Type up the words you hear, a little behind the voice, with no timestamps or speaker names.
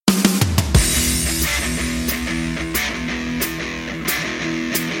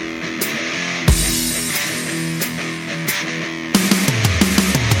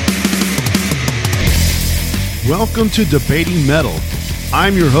Welcome to Debating Metal.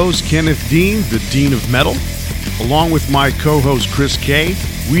 I'm your host, Kenneth Dean, the Dean of Metal. Along with my co-host, Chris K.,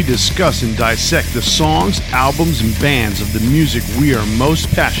 we discuss and dissect the songs, albums, and bands of the music we are most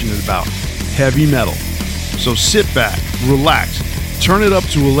passionate about, heavy metal. So sit back, relax, turn it up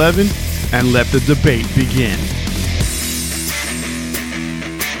to 11, and let the debate begin.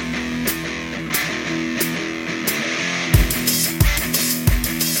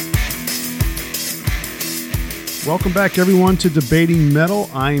 Welcome back, everyone, to Debating Metal.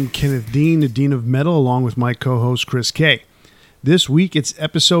 I am Kenneth Dean, the Dean of Metal, along with my co-host, Chris K. This week, it's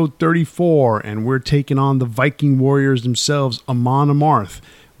episode 34, and we're taking on the Viking warriors themselves, Amon Amarth,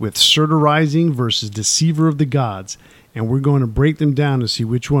 with Surtur Rising versus Deceiver of the Gods, and we're going to break them down to see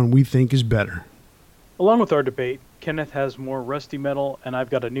which one we think is better. Along with our debate, Kenneth has more rusty metal, and I've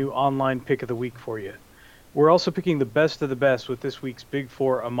got a new online pick of the week for you. We're also picking the best of the best with this week's Big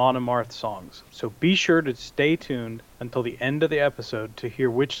Four Amon Amarth songs, so be sure to stay tuned until the end of the episode to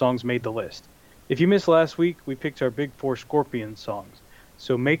hear which songs made the list. If you missed last week, we picked our Big Four Scorpions songs,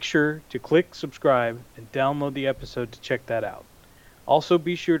 so make sure to click subscribe and download the episode to check that out. Also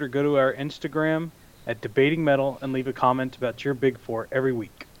be sure to go to our Instagram at Debating Metal and leave a comment about your Big Four every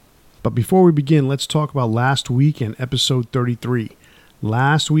week. But before we begin, let's talk about last week and episode 33.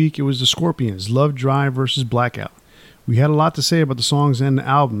 Last week, it was the Scorpions, Love Drive versus Blackout. We had a lot to say about the songs and the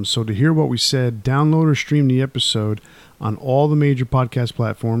albums, so to hear what we said, download or stream the episode on all the major podcast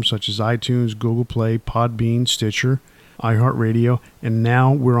platforms such as iTunes, Google Play, Podbean, Stitcher, iHeartRadio, and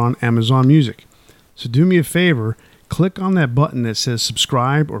now we're on Amazon Music. So do me a favor, click on that button that says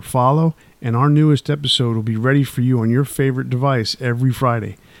subscribe or follow, and our newest episode will be ready for you on your favorite device every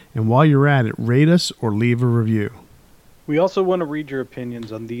Friday. And while you're at it, rate us or leave a review. We also want to read your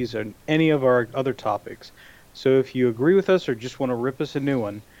opinions on these and any of our other topics. So if you agree with us or just want to rip us a new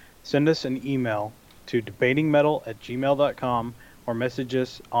one, send us an email to debatingmetal@gmail.com or message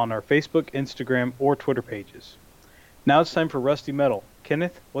us on our Facebook, Instagram, or Twitter pages. Now it's time for Rusty Metal.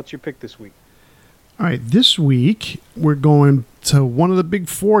 Kenneth, what's your pick this week? All right, this week we're going to one of the big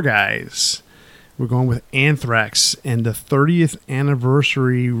four guys. We're going with Anthrax and the 30th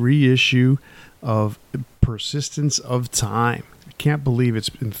anniversary reissue of Persistence of Time. I can't believe it's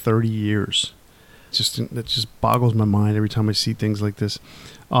been 30 years. That just boggles my mind every time I see things like this.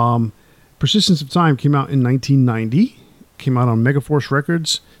 Persistence of Time came out in 1990. Came out on Megaforce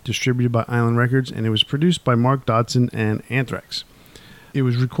Records, distributed by Island Records, and it was produced by Mark Dodson and Anthrax. It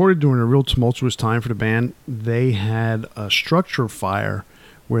was recorded during a real tumultuous time for the band. They had a structure fire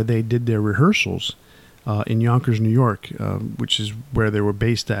where they did their rehearsals in Yonkers, New York, which is where they were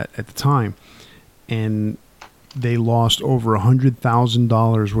based at the time. And they lost over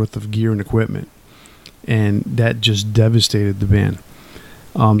 $100,000 worth of gear and equipment. And that just devastated the band.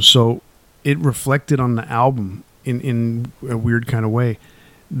 So it reflected on the album in a weird kind of way.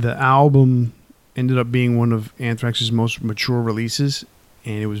 The album ended up being one of Anthrax's most mature releases.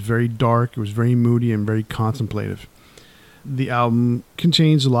 And it was very dark, it was very moody, and very contemplative. The album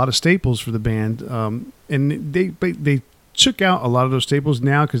contains a lot of staples for the band. And they took out a lot of those staples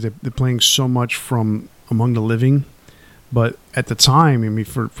now because they're playing so much from Among the Living, but at the time, I mean,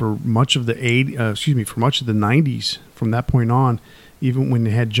 for much of the for much of the 90s, from that point on, even when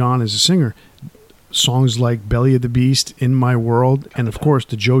they had John as a singer, songs like Belly of the Beast, In My World, and of course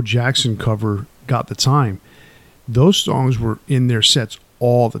the Joe Jackson cover, Got the Time. Those songs were in their sets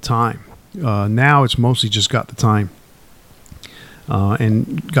all the time. Now it's mostly just Got the Time.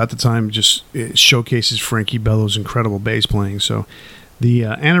 And Got the Time just showcases Frankie Bello's incredible bass playing. So the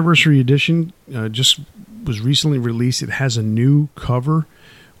anniversary edition just was recently released. It has a new cover,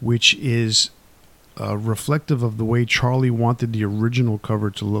 which is reflective of the way Charlie wanted the original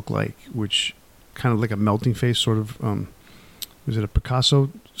cover to look like, which kind of like a melting face sort of, was it a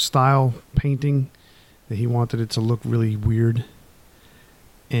Picasso style painting that he wanted it to look really weird.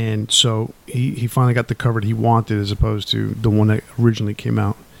 And so he finally got the cover that he wanted as opposed to the one that originally came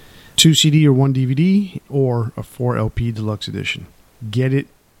out. 2 CD or 1 DVD or a 4 LP deluxe edition. Get it,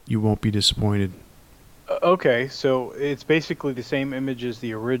 you won't be disappointed. Okay, so it's basically the same image as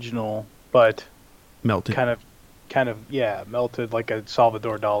the original, but melted. Kind of, yeah, melted like a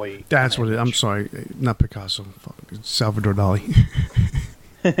Salvador Dali. That's what it is. I'm sorry, not Picasso. It's Salvador Dali.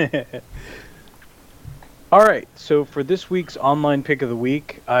 All right, so for this week's online pick of the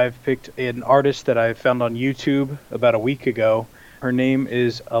week, I've picked an artist that I found on YouTube about a week ago. Her name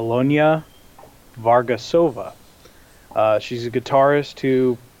is Alyona Vargasova. She's a guitarist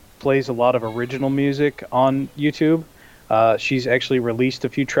who plays a lot of original music on YouTube. She's actually released a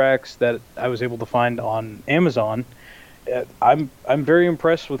few tracks that I was able to find on Amazon. I'm very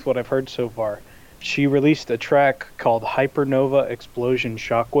impressed with what I've heard so far. She released a track called Hypernova Explosion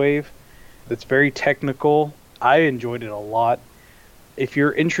Shockwave. That's very technical. I enjoyed it a lot. If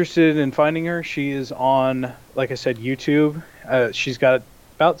you're interested in finding her, she is on, like I said, YouTube. She's got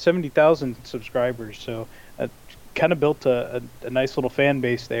about 70,000 subscribers, so kind of built a nice little fan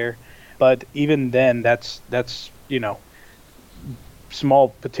base there. But even then, that's small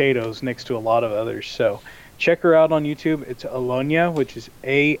potatoes next to a lot of others. So check her out on YouTube. It's Alyona, which is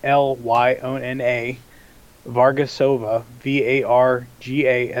Alyona Vargasova,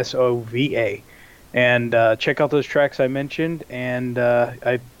 Vargasova. And check out those tracks I mentioned, and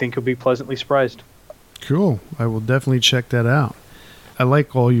I think you'll be pleasantly surprised. Cool. I will definitely check that out. I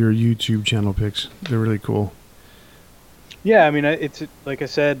like all your YouTube channel picks. They're really cool. Yeah, I mean, it's like I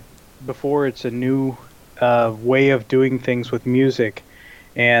said before, it's a new way of doing things with music,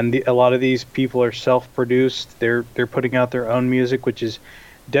 and a lot of these people are self-produced. They're putting out their own music, which is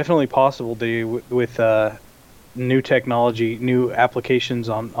definitely possible to with new technology, new applications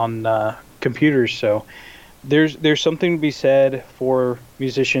on computers. So there's something to be said for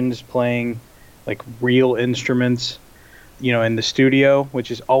musicians playing like real instruments, in the studio,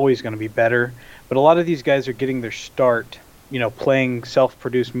 which is always going to be better. But a lot of these guys are getting their start, playing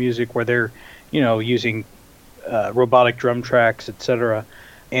self-produced music where they're, using robotic drum tracks, etc.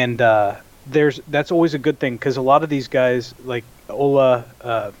 And that's always a good thing, because a lot of these guys, like Ola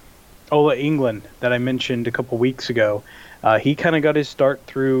England that I mentioned a couple weeks ago, he kind of got his start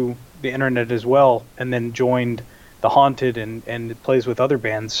through the internet as well, and then joined the Haunted and plays with other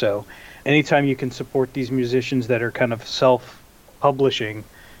bands. So anytime you can support these musicians that are kind of self-publishing,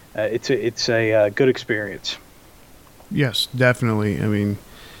 it's a good experience. Yes, definitely. I mean,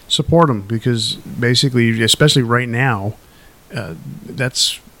 support them, because basically, especially right now,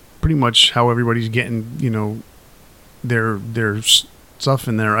 that's pretty much how everybody's getting, their stuff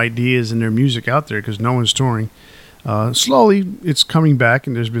and their ideas and their music out there, because no one's touring. Slowly, it's coming back,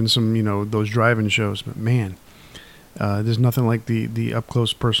 and there's been some, those drive-in shows. But man, there's nothing like the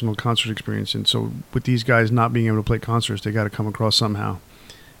up-close personal concert experience. And so with these guys not being able to play concerts, they got to come across somehow.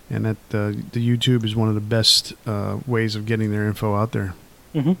 And that the YouTube is one of the best ways of getting their info out there.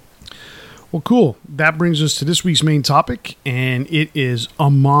 Mm-hmm. Well, cool. That brings us to this week's main topic, and it is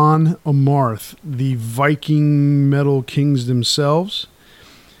Amon Amarth, the Viking metal kings themselves.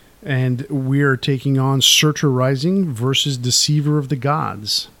 And we are taking on Surtur Rising versus Deceiver of the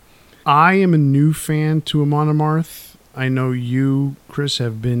Gods. I am a new fan to Amon Amarth. I know you, Chris,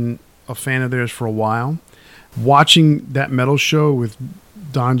 have been a fan of theirs for a while. Watching that metal show with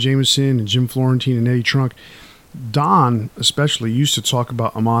Don Jameson and Jim Florentine and Eddie Trunk, Don especially used to talk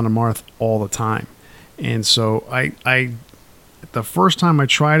about Amon Amarth all the time. And so I the first time I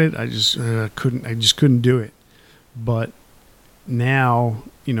tried it, I just couldn't do it. But now,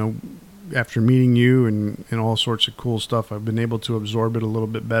 after meeting you and all sorts of cool stuff, I've been able to absorb it a little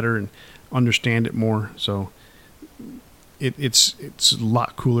bit better and understand it more. So it's a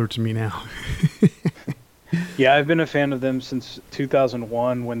lot cooler to me now. Yeah, I've been a fan of them since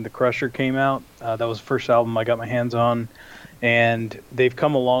 2001 when The Crusher came out. That was the first album I got my hands on, and they've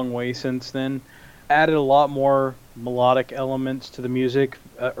come a long way since then. Added a lot more melodic elements to the music.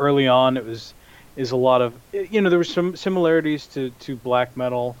 Early on, is a lot of, there were some similarities to black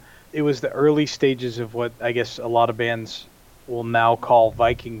metal. It was the early stages of what I guess a lot of bands will now call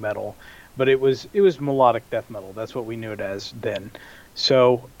Viking metal, but it was melodic death metal. That's what we knew it as then.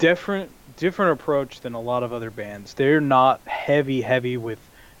 So different approach than a lot of other bands. They're not heavy with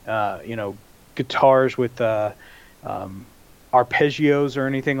guitars with arpeggios or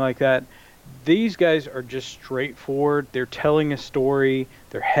anything like that. These guys are just straightforward. They're telling a story.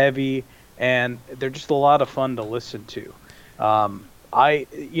 They're heavy, and they're just a lot of fun to listen to.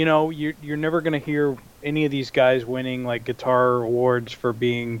 You're never going to hear any of these guys winning like guitar awards for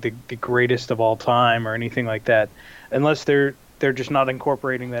being the greatest of all time or anything like that, unless they're just not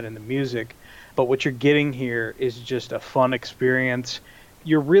incorporating that in the music. But what you're getting here is just a fun experience.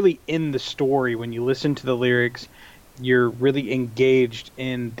 You're really in the story when you listen to the lyrics. You're really engaged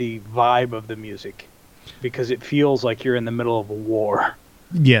in the vibe of the music, because it feels like you're in the middle of a war.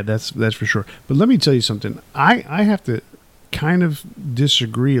 Yeah, that's for sure. But let me tell you something. I have to kind of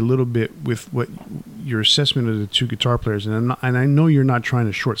disagree a little bit with what your assessment of the two guitar players, and I know you're not trying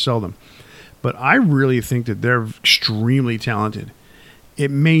to short sell them, but I really think that they're extremely talented. It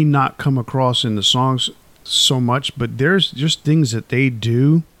may not come across in the songs so much, but there's just things that they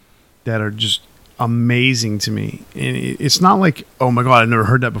do that are just amazing to me. And it's not like, oh my God, I've never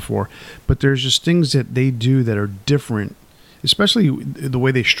heard that before, but there's just things that they do that are different, especially the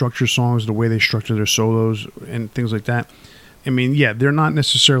way they structure songs, the way they structure their solos and things like that. I mean, yeah, they're not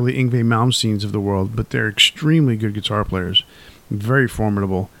necessarily Yngwie Malmsteens of the world, but they're extremely good guitar players, very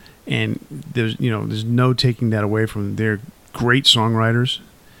formidable, and there's no taking that away from them. They're great songwriters,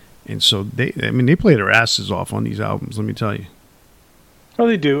 and so they play their asses off on these albums. Let me tell you. Oh,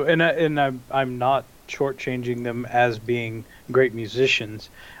 they do, and I'm not shortchanging them as being great musicians.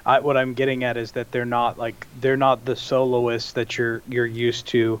 What I'm getting at is that they're not the soloists that you're used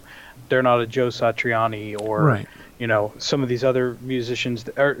to. They're not a Joe Satriani or right. Some of these other musicians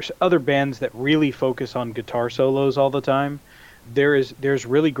or other bands that really focus on guitar solos all the time. There's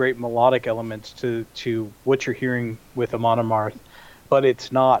really great melodic elements to what you're hearing with Amon Amarth, but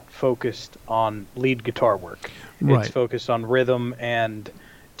it's not focused on lead guitar work. Right. It's focused on rhythm and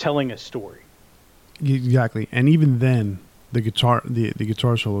telling a story. Exactly, and even then, the guitar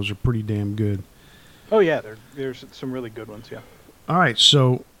solos are pretty damn good. Oh yeah, there's some really good ones. Yeah. All right,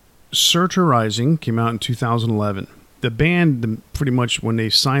 so Surtur Rising came out in 2011. The band, pretty much when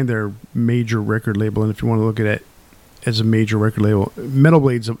they signed their major record label, and if you want to look at it as a major record label, Metal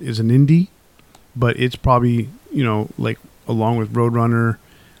Blade is an indie, but it's probably like along with Roadrunner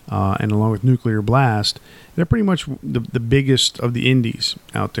and along with Nuclear Blast, they're pretty much the biggest of the indies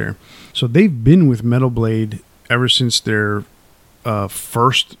out there. So they've been with Metal Blade ever since their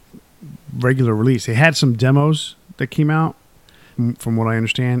first regular release. They had some demos that came out, from what I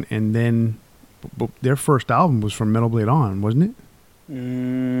understand, and then their first album was from Metal Blade on, wasn't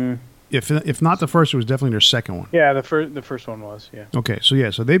it? If not the first, it was definitely their second one. Yeah, the first one was, yeah. Okay,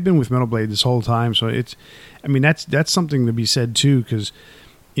 so they've been with Metal Blade this whole time. So that's something to be said too, because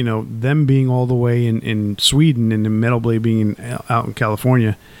them being all the way in Sweden and the Metal Blade being out in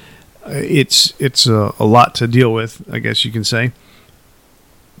California, it's a lot to deal with, I guess you can say.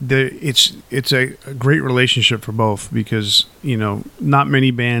 It's a great relationship for both, because not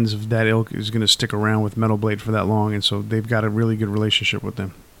many bands of that ilk is going to stick around with Metal Blade for that long, and so they've got a really good relationship with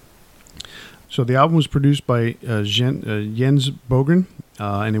them. So the album was produced by Jens Bogren,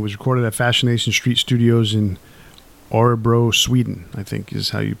 and it was recorded at Fascination Street Studios in Örebro, Sweden, I think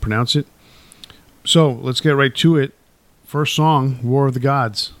is how you pronounce it. So let's get right to it. First song, War of the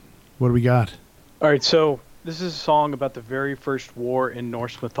Gods. What do we got? All right, so this is a song about the very first war in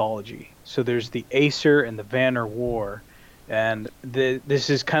Norse mythology. So there's the Aesir and the Vanir War, and this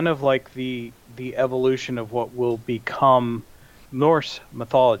is kind of like the evolution of what will become Norse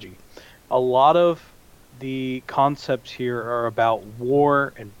mythology. A lot of the concepts here are about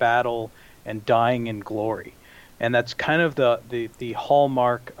war and battle and dying in glory. And that's kind of the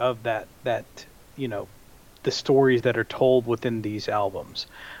hallmark of that the stories that are told within these albums.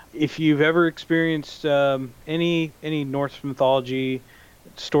 If you've ever experienced any Norse mythology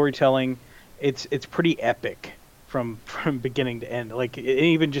storytelling, it's pretty epic from beginning to end. Like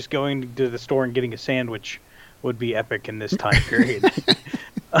even just going to the store and getting a sandwich would be epic in this time period.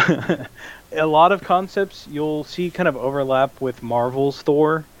 A lot of concepts you'll see kind of overlap with Marvel's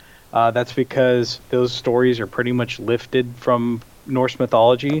Thor. That's because those stories are pretty much lifted from Norse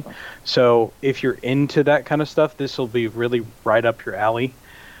mythology. So if you're into that kind of stuff, this will be really right up your alley.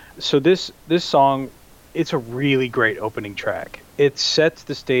 So this song, it's a really great opening track. It sets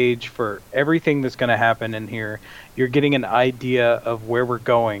the stage for everything that's going to happen in here. You're getting an idea of where we're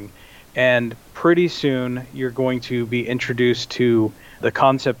going, and pretty soon you're going to be introduced to the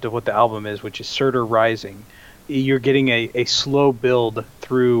concept of what the album is, which is Surtur Rising. You're getting a slow build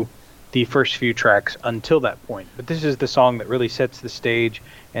through the first few tracks until that point. But this is the song that really sets the stage,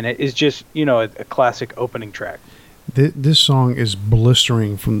 and it is just, a classic opening track. This song is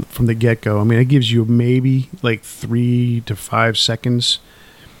blistering from the get-go. I mean, it gives you maybe like 3 to 5 seconds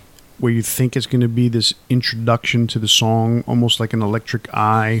where you think it's going to be this introduction to the song, almost like an Electric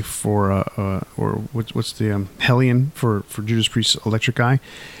Eye for or what's the Hellion for Judas Priest's Electric Eye,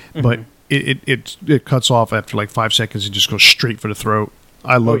 mm-hmm. But it cuts off after like 5 seconds and just goes straight for the throat.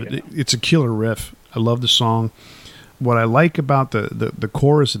 I love it. It's a killer riff. I love the song. What I like about the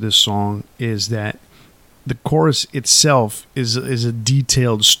chorus of this song is that the chorus itself is a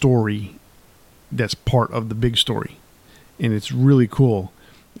detailed story that's part of the big story, and it's really cool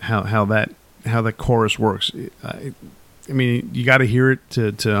how that chorus works. I mean, you got to hear it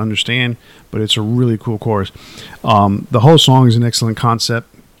to understand, but it's a really cool chorus. The whole song is an excellent concept.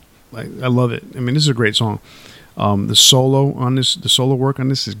 I love it. I mean, this is a great song. The solo work on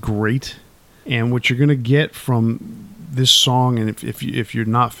this is great, and what you're gonna get from this song, and if you're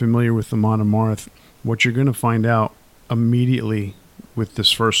not familiar with Amon Amarth, what you're gonna find out immediately with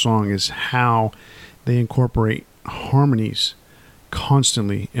this first song is how they incorporate harmonies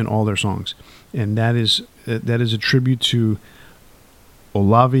constantly in all their songs, and that is a tribute to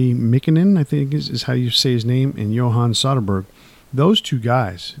Olavi Mikkonen, I think is how you say his name, and Johan Soderberg. Those two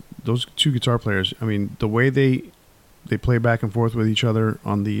guys, those two guitar players, I mean, the way they play back and forth with each other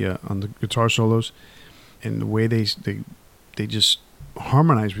on the guitar solos, and the way they just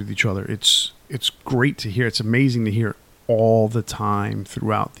harmonize with each other, it's great to hear. It's amazing to hear all the time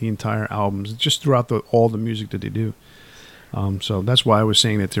throughout the entire albums, just throughout all the music that they do. So that's why I was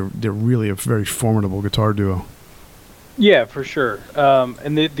saying that they're really a very formidable guitar duo. Yeah, for sure.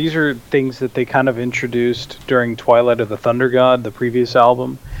 And these are things that they kind of introduced during Twilight of the Thunder God, the previous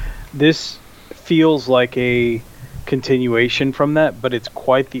album. This feels like a continuation from that, but it's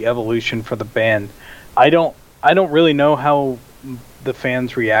quite the evolution for the band. I don't really know how the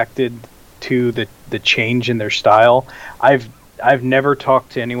fans reacted to the change in their style. I've never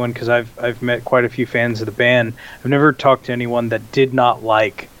talked to anyone, because I've met quite a few fans of the band. I've never talked to anyone that did not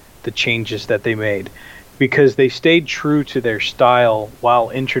like the changes that they made, because they stayed true to their style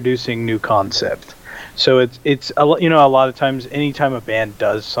while introducing new concept. So it's a lot of times, anytime a band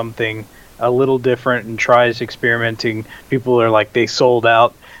does something a little different and tries experimenting, people are like, they sold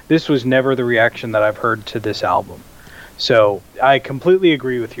out. This was never the reaction that I've heard to this album. So I completely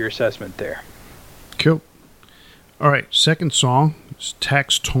agree with your assessment there. Cool. All right, second song is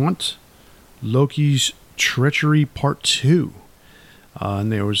Tax Taunt, Loki's Treachery Part 2.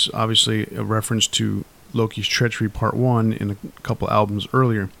 And there was obviously a reference to Loki's Treachery Part 1 in a couple albums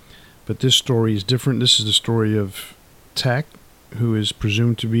earlier. But this story is different. This is the story of Tak, who is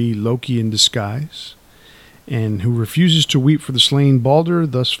presumed to be Loki in disguise, and who refuses to weep for the slain Balder,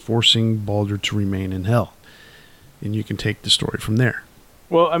 thus forcing Balder to remain in hell. And you can take the story from there.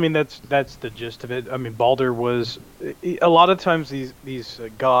 Well, I mean, that's the gist of it. I mean, Balder was... A lot of times these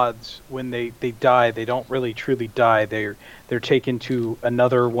gods, when they die, they don't really truly die. They're taken to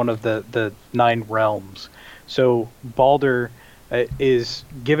another one of the 9 realms. So Balder is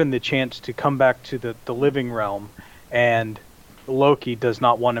given the chance to come back to the living realm, and Loki does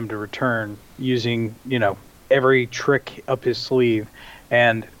not want him to return, using, every trick up his sleeve,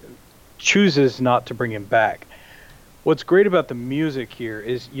 and chooses not to bring him back. What's great about the music here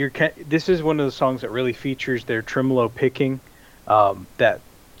is this is one of the songs that really features their tremolo picking, that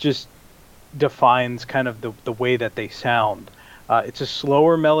just defines kind of the way that they sound. It's a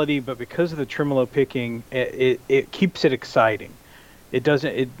slower melody, but because of the tremolo picking, it keeps it exciting.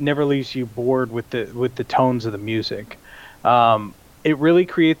 It never leaves you bored with the tones of the music. It really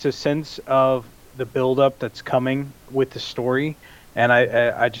creates a sense of the build-up that's coming with the story, and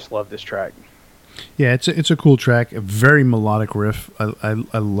I just love this track. Yeah, it's a cool track, a very melodic riff.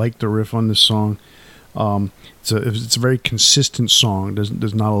 I like the riff on this song. It's a very consistent song.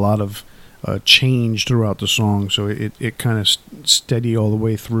 There's not a lot of change throughout the song, so it kind of steady all the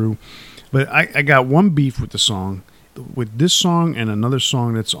way through. But I got one beef with the song, with this song and another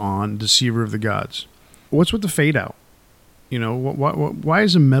song that's on Deceiver of the Gods. What's with the fade out? Why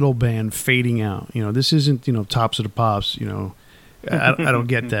is a metal band fading out? This isn't Tops of the Pops. I don't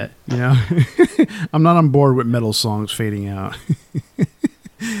get that. I'm not on board with metal songs fading out.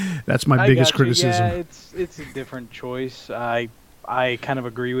 That's my biggest criticism. Yeah, it's a different choice. I kind of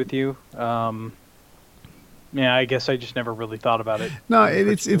agree with you. Yeah, I guess I just never really thought about it. No,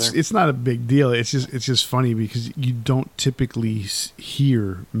 it's not a big deal. It's just funny because you don't typically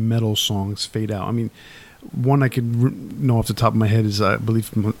hear metal songs fade out. I mean, one I could know off the top of my head is, I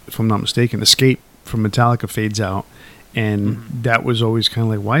believe, if I'm not mistaken, Escape from Metallica fades out. And that was always kind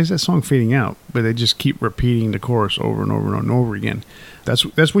of like, why is that song fading out? But they just keep repeating the chorus over and over and over again.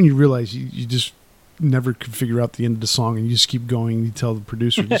 That's when you realize you just never could figure out the end of the song, and you just keep going. And you tell the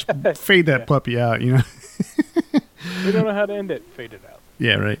producer, just fade that puppy out, We don't know how to end it. Fade it out.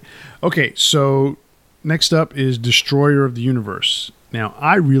 Yeah, right. Okay, so next up is Destroyer of the Universe. Now,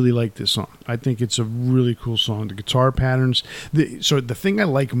 I really like this song. I think it's a really cool song. The guitar patterns. So the thing I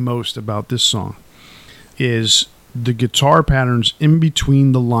like most about this song is the guitar patterns in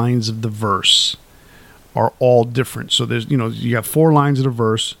between the lines of the verse are all different. So there's, you got 4 lines of the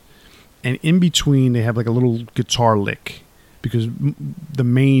verse, and in between they have like a little guitar lick, because the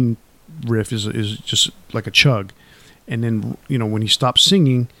main riff is just like a chug. And then, when he stops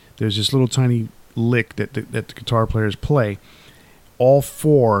singing, there's this little tiny lick that the guitar players play. All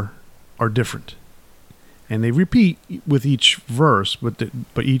 4 are different, and they repeat with each verse, but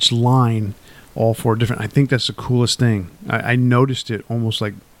each line, all 4 different. I think that's the coolest thing. I noticed it almost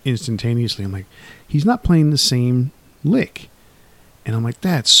like instantaneously. I'm like, he's not playing the same lick, and I'm like,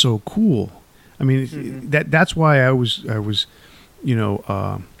 that's so cool. I mean, that's why I was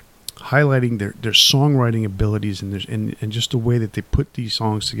highlighting their songwriting abilities and just the way that they put these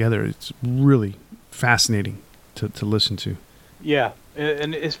songs together. It's really fascinating to listen to. Yeah,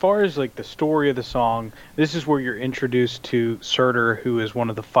 and as far as like the story of the song, this is where you're introduced to Surtur, who is one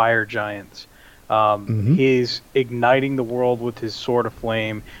of the fire giants. Mm-hmm. He's igniting the world with his sword of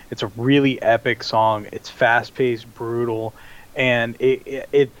flame. It's a really epic song. It's fast paced, brutal, and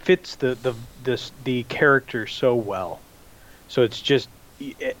it fits the character so well. So it's just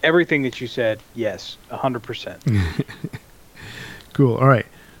everything that you said. Yes, 100%. Cool. All right.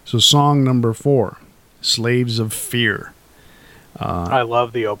 So song number 4, Slaves of Fear. I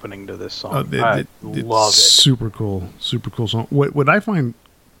love the opening to this song. I It's love it. super cool song. What I find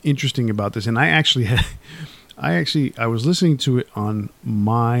interesting about this, and I was listening to it on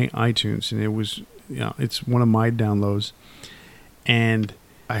my iTunes, and it was, it's one of my downloads, and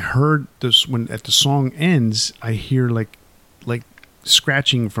I heard this when at the song ends, I hear like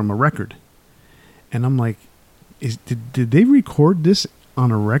scratching from a record, and I'm like, did they record this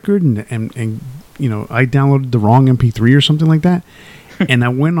on a record, and I downloaded the wrong MP3 or something like that, and I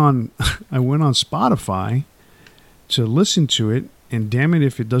went on Spotify to listen to it. And damn it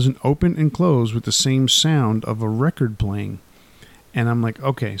if it doesn't open and close with the same sound of a record playing. And I'm like,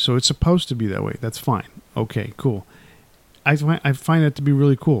 okay, so it's supposed to be that way. That's fine. Okay, cool. I find that to be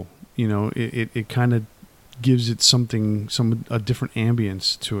really cool. It kind of gives it a different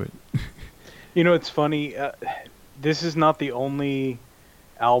ambience to it. It's funny. This is not the only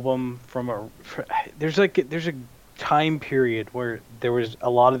album there's a time period where there was a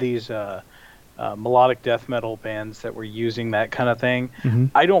lot of these melodic death metal bands that were using that kind of thing. Mm-hmm.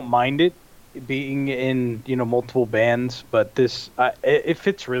 I don't mind it being in multiple bands, but this it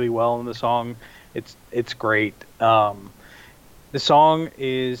fits really well in the song. It's great. The song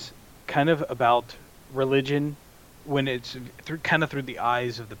is kind of about religion when it's through the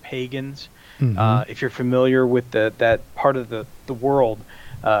eyes of the pagans. Mm-hmm. If you're familiar with that part of the world,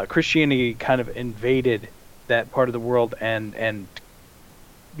 Christianity kind of invaded that part of the world and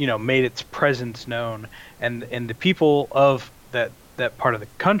made its presence known, and the people of that part of the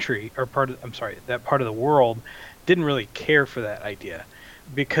country, or that part of the world, didn't really care for that idea,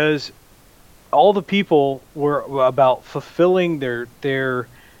 because all the people were about fulfilling their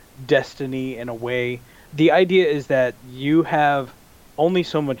destiny in a way. The idea is that you have only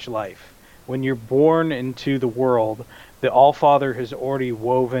so much life. When you're born into the world, the All-Father has already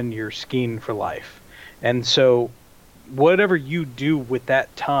woven your skein for life, and so whatever you do with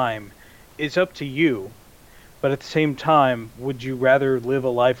that time is up to you. But at the same time, would you rather live a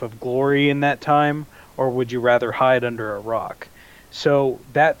life of glory in that time, or would you rather hide under a rock? So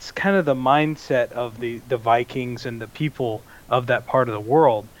that's kind of the mindset of the Vikings and the people of that part of the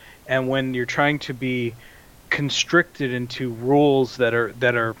world. And when you're trying to be constricted into rules that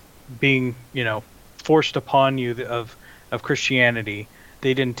are being forced upon you of Christianity,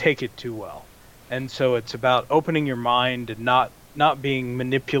 they didn't take it too well. And so it's about opening your mind and not being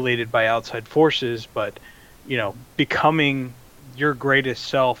manipulated by outside forces, but becoming your greatest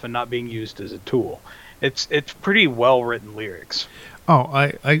self and not being used as a tool. It's pretty well written lyrics. Oh,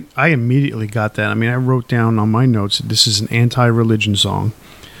 I immediately got that. I mean, I wrote down on my notes that this is an anti-religion song,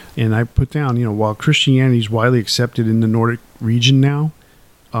 and I put down, while Christianity is widely accepted in the Nordic region now,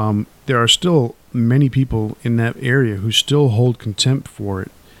 there are still many people in that area who still hold contempt for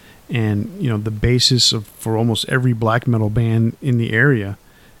it. And, the basis for almost every black metal band in the area,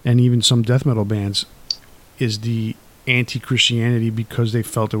 and even some death metal bands, is the anti-Christianity because they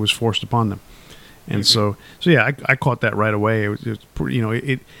felt it was forced upon them. And so yeah, I caught that right away. It was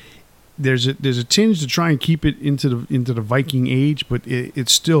pretty, there's a tinge to try and keep it into the Viking age, but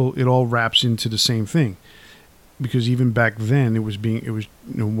it all wraps into the same thing. Because even back then,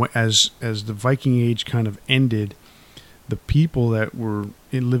 as the Viking age kind of ended, the people that were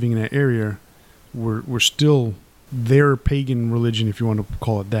living in that area were still, their pagan religion, if you want to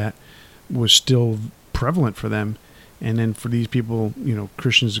call it that, was still prevalent for them. And then for these people,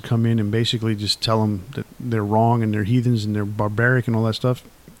 Christians to come in and basically just tell them that they're wrong and they're heathens and they're barbaric and all that stuff,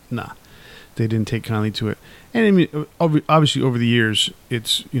 nah, they didn't take kindly to it. And I mean, obviously over the years,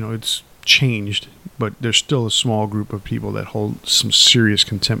 it's changed, but there's still a small group of people that hold some serious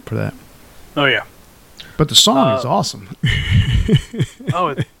contempt for that. Oh yeah. But the song is awesome.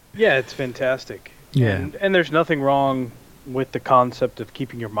 It's fantastic. Yeah. And there's nothing wrong with the concept of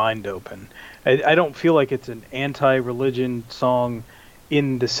keeping your mind open. I don't feel like it's an anti-religion song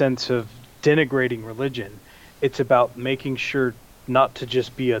in the sense of denigrating religion. It's about making sure not to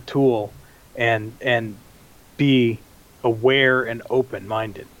just be a tool and be aware and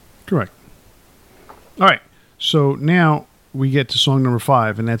open-minded. Correct. All right. So now we get to song number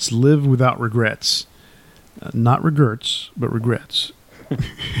 5, and that's Live Without Regrets. Not regrets, but regrets.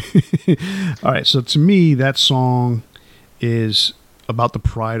 All right. So to me, that song is about the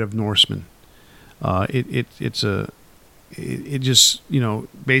pride of Norsemen. It just,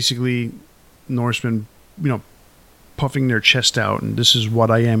 basically Norsemen, puffing their chest out, and this is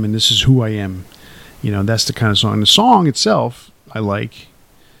what I am, and this is who I am. That's the kind of song. The song itself, I like.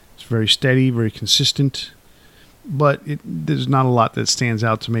 It's very steady, very consistent, but there's not a lot that stands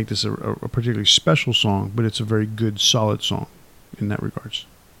out to make this a particularly special song, but it's a very good, solid song in that regards.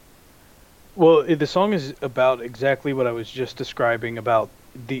 Well, the song is about exactly what I was just describing about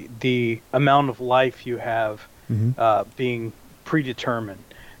the amount of life you have being predetermined.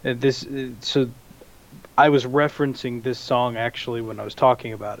 So I was referencing this song actually when I was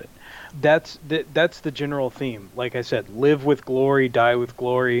talking about it. That's the general theme. Like I said, live with glory, die with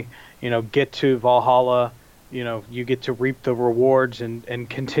glory. Get to Valhalla. You get to reap the rewards and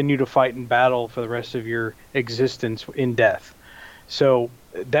continue to fight in battle for the rest of your existence in death. So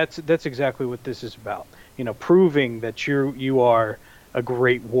that's exactly what this is about. Proving that you are a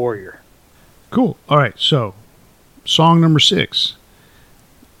great warrior. Cool. All right. So, song number 6.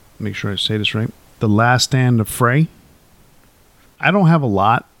 Make sure I say this right. The Last Stand of Frey. I don't have a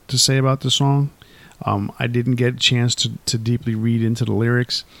lot to say about the song. I didn't get a chance to deeply read into the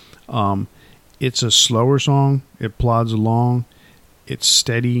lyrics. It's a slower song. It plods along. It's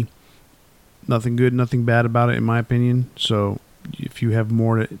steady. Nothing good, nothing bad about it, in my opinion. So, if you have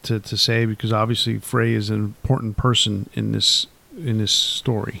more to say, because obviously Frey is an important person in this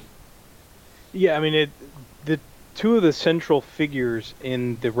story. Yeah, I mean, the two of the central figures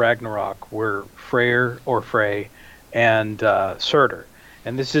in the Ragnarok were Frey and Surtur,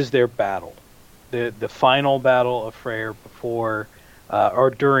 and this is their battle, the final battle of Freyr before or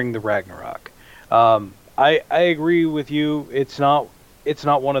during the Ragnarok. I agree with you. It's not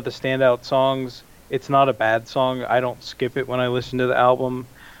one of the standout songs. It's not a bad song. I don't skip it when I listen to the album,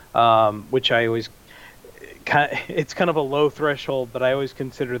 which I always it's kind of a low threshold, but I always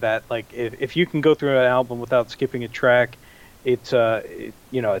consider that, like, if you can go through an album without skipping a track, it's a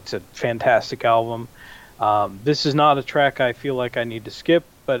fantastic album. This is not a track I feel like I need to skip,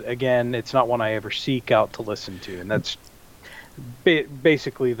 but again, it's not one I ever seek out to listen to, and that's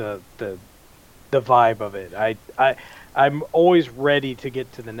basically the vibe of it. I'm always ready to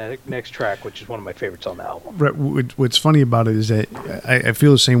get to the next track, which is one of my favorites on the album. Right. What's funny about it is that I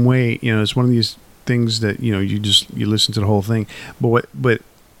feel the same way. It's one of these things that you listen to the whole thing. But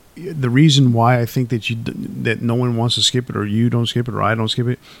the reason why I think that no one wants to skip it, or you don't skip it, or I don't skip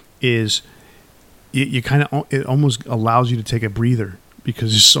it, is it almost allows you to take a breather,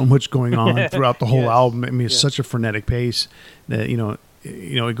 because there's so much going on throughout the whole album. I mean, it's such a frenetic pace that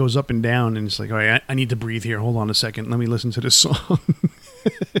it goes up and down, and it's like, all right, I need to breathe here. Hold on a second. Let me listen to this song.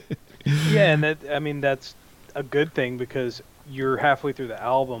 Yeah, and that's a good thing, because you're halfway through the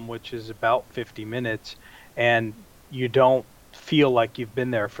album, which is about 50 minutes, and you don't feel like you've been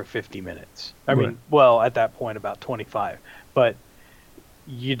there for 50 minutes. I mean, well, at that point, about 25. But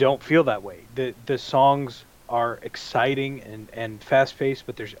you don't feel that way. The songs are exciting and fast-paced,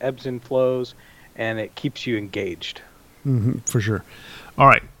 but there's ebbs and flows, and it keeps you engaged. For sure. All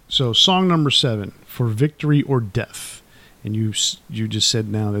right, so song number 7, For Victory or Death. And you just said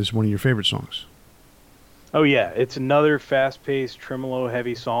now that it's one of your favorite songs. Oh, yeah. It's another fast-paced,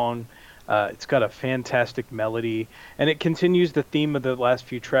 tremolo-heavy song. It's got a fantastic melody, and it continues the theme of the last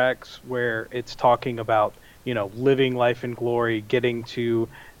few tracks, where it's talking about, living life in glory, getting to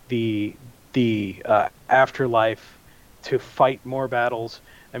the afterlife to fight more battles.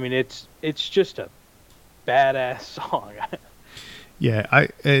 I mean, it's just a badass song. Yeah,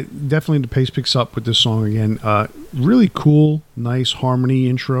 definitely the pace picks up with this song again. Really cool, nice harmony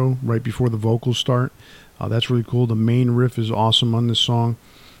intro right before the vocals start. That's really cool. The main riff is awesome on this song,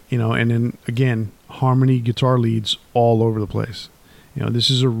 and then again, harmony guitar leads all over the place. This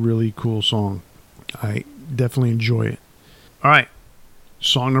is a really cool song. I definitely enjoy it. All right,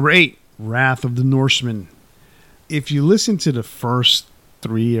 song number 8, Wrath of the Norsemen. If you listen to the first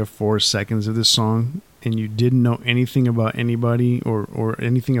 3 or 4 seconds of this song, and you didn't know anything about anybody or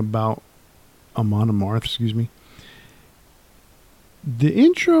anything about Amon Amarth, the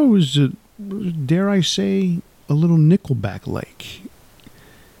intro is, dare I say, a little Nickelback-like.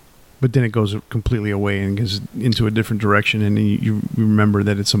 But then it goes completely away and gets into a different direction, and then you remember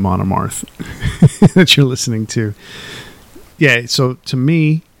that it's Amon Amarth that you're listening to. Yeah, so to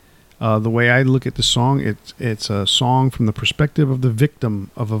me, the way I look at the song, it's a song from the perspective of the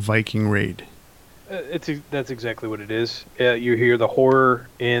victim of a Viking raid. That's exactly what it is. You hear the horror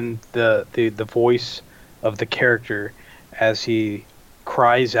in the voice of the character as he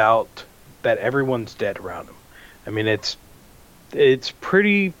cries out that everyone's dead around him. I mean, it's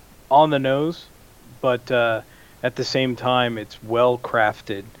pretty on the nose, but at the same time, it's well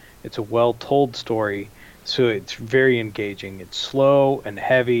crafted. It's a well told story, so it's very engaging. It's slow and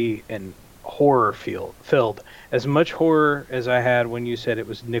heavy and horror filled. As much horror as I had when you said it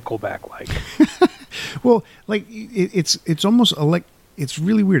was Nickelback like. Well, like it's almost it's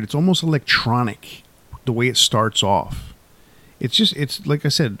really weird. It's almost electronic the way it starts off. It's like I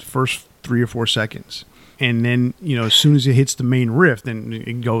said, first 3 or 4 seconds, and then as soon as it hits the main riff, then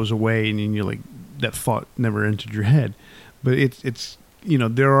it goes away, and then you're like, that thought never entered your head. But it's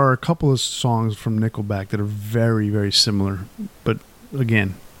there are a couple of songs from Nickelback that are very, very similar, but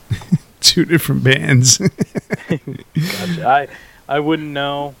again, two different bands. Gotcha. I wouldn't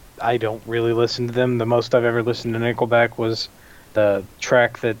know. I don't really listen to them. The most I've ever listened to Nickelback was the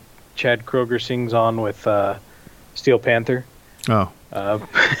track that Chad Kroeger sings on with Steel Panther. Oh. I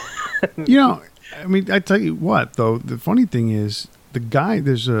mean, I tell you what, though, the funny thing is,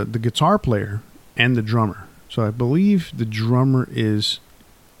 there's the guitar player and the drummer. So I believe the drummer is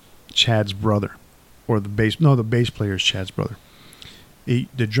Chad's brother, or the bass player is Chad's brother. The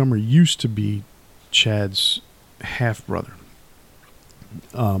drummer used to be Chad's half brother.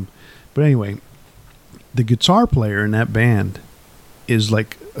 But anyway, the guitar player in that band is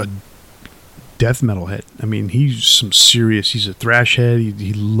like a death metal head. I mean, he's a thrash head.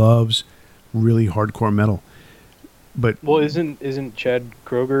 He loves really hardcore metal. But isn't Chad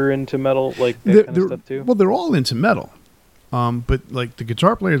Kroeger into metal, like that kind of stuff too? Well, they're all into metal. But like the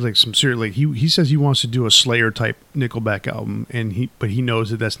guitar player is like some serious, like he says he wants to do a Slayer type Nickelback album, but he knows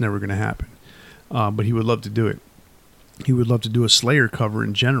that that's never going to happen. But he would love to do it. He would love to do a Slayer cover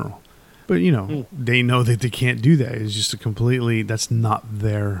in general. But they know that they can't do that. It's just that's not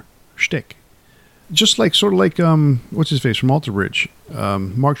their shtick. Just like what's his face from Alter Bridge,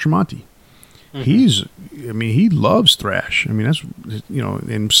 Mark Tremonti. Mm-hmm. He loves thrash. I mean, that's,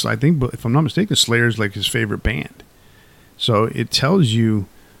 and I think, but if I'm not mistaken, Slayer is like his favorite band. So it tells you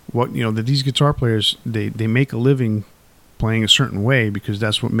that these guitar players, they make a living playing a certain way because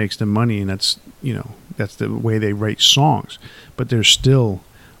that's what makes them money, and that's the way they write songs. But there's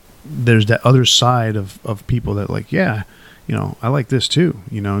that other side of people that like, yeah, I like this too,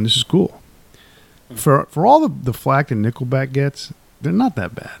 and this is cool. For all the flack that Nickelback gets, they're not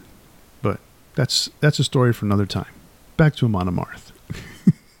that bad. But that's a story for another time. Back to Amon Amarth.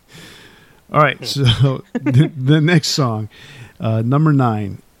 All right, so the next song, number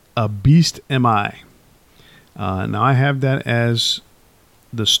 9, A Beast Am I. Now I have that as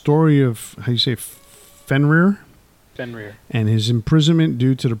the story of, how you say, Fenrir? Fenrir. And his imprisonment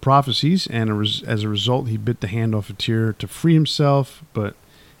due to the prophecies, and as a result, he bit the hand off a Tyr to free himself, but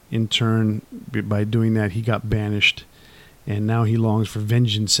in turn, by doing that, he got banished, and now he longs for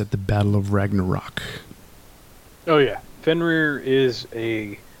vengeance at the Battle of Ragnarok. Oh yeah, Fenrir is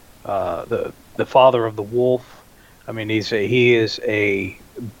the father of the wolf. I mean, he is a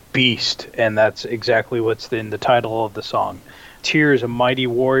beast, and that's exactly what's in the title of the song. Tyr is a mighty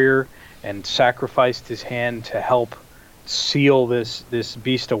warrior and sacrificed his hand to help seal this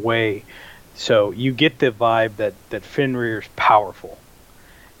beast away. So you get the vibe that Fenrir is powerful.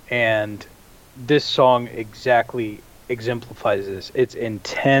 And this song exactly exemplifies this. It's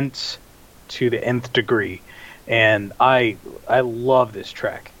intense to the nth degree. And I love this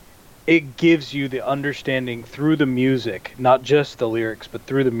track. It gives you the understanding through the music, not just the lyrics, but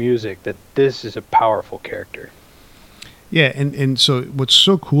through the music, that this is a powerful character. Yeah, and so what's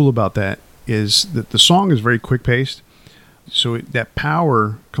so cool about that is that the song is very quick-paced. So that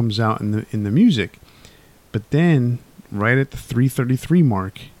power comes out in the music. But then, right at the 3:33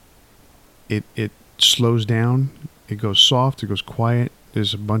 mark, it slows down, it goes soft, it goes quiet,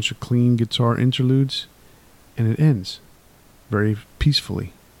 there's a bunch of clean guitar interludes, and it ends very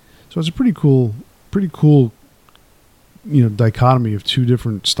peacefully. So it's a pretty cool dichotomy of two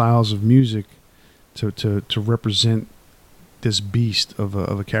different styles of music to represent this beast of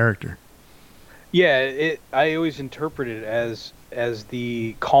a character. Yeah, I always interpret it as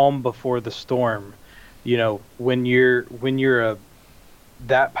the calm before the storm. When you're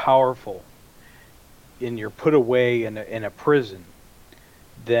that powerful and you're put away in a prison,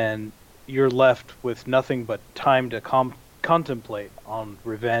 then you're left with nothing but time to contemplate on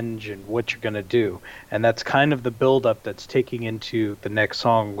revenge and what you're going to do. And that's kind of the build-up that's taking into the next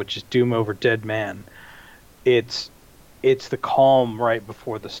song, which is Doom Over Dead Man. It's the calm right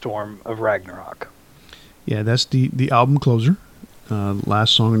before the storm of Ragnarok. Yeah, that's the album closer,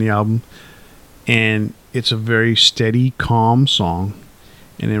 last song on the album. And it's a very steady, calm song.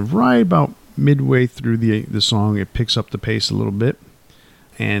 And then right about midway through the song, it picks up the pace a little bit.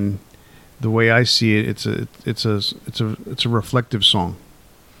 And the way I see it, it's a reflective song.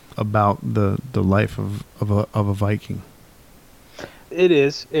 about the life of a Viking. It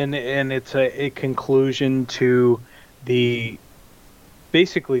is, and it's a conclusion to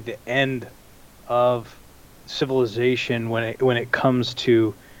basically the end of civilization when it comes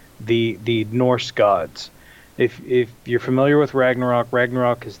to the Norse gods. If you're familiar with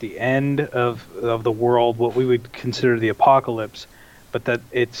Ragnarok is the end of the world, what we would consider the apocalypse, but that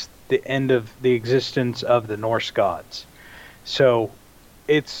it's the end of the existence of the Norse gods. So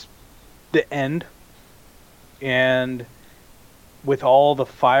it's the end, and with all the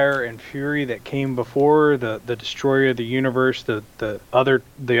fire and fury that came before, the destroyer of the universe, the other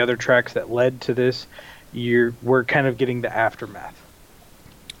tracks that led to this, we're kind of getting the aftermath.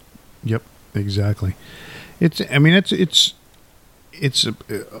 Yep, exactly. It's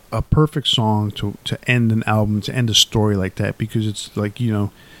a perfect song to end an album, to end a story like that, because it's like,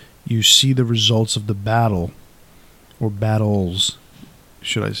 you see the results of the battle, or battles,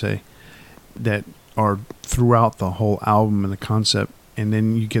 should I say, that are throughout the whole album and the concept, and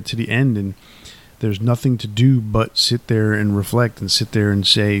then you get to the end and there's nothing to do but sit there and reflect and sit there and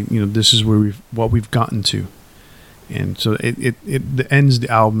say, this is what we've gotten to. And so it ends the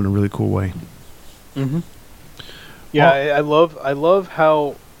album in a really cool way. Mm-hmm. Yeah, well, I love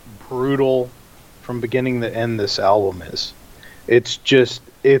how brutal from beginning to end this album is. It's just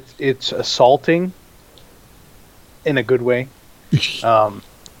it's assaulting in a good way,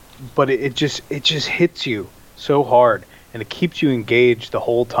 but it just hits you so hard, and it keeps you engaged the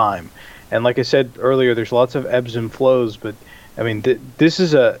whole time. And like I said earlier, there's lots of ebbs and flows, but I mean this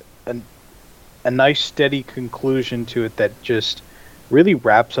is a nice steady conclusion to it that just really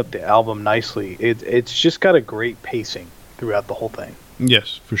wraps up the album nicely. It's just got a great pacing throughout the whole thing.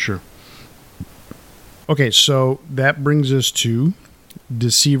 Yes, for sure. Okay, so that brings us to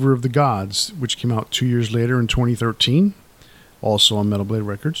Deceiver of the Gods, which came out 2 years later in 2013, also on Metal Blade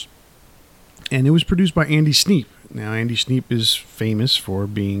Records. And it was produced by Andy Sneap. Now, Andy Sneap is famous for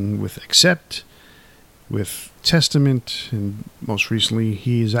being with Accept, with Testament, and most recently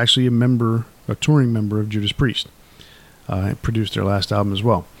he is actually a touring member of Judas Priest. Produced their last album as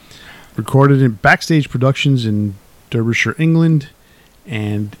well. Recorded in Backstage Productions in Derbyshire, England,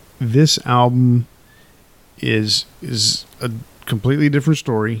 and this album is a completely different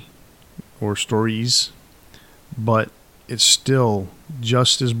story, or stories, but it's still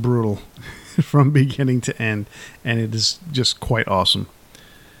just as brutal from beginning to end, and it is just quite awesome.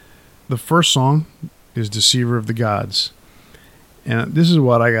 The first song is Deceiver of the Gods, and this is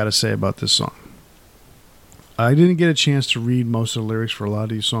what I got to say about this song. I didn't get a chance to read most of the lyrics for a lot of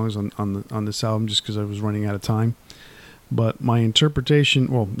these songs on this album just because I was running out of time. But my interpretation,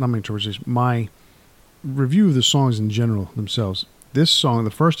 well, not my interpretation, my review of the songs in general themselves. This song,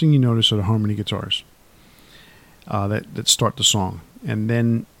 the first thing you notice are the harmony guitars that start the song, and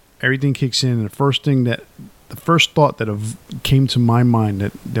then everything kicks in. And the first thought that came to my mind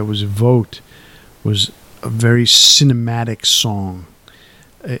that was evoked was a very cinematic song.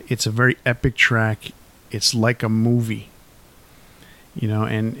 It's a very epic track. It's like a movie,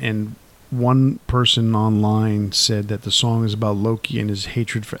 and one person online said that the song is about Loki and his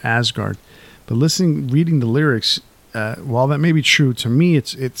hatred for Asgard. But reading the lyrics, while that may be true, to me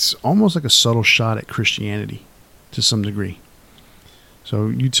it's almost like a subtle shot at Christianity to some degree. So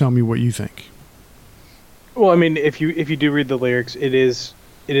you tell me what you think. Well, I mean, if you do read the lyrics, it is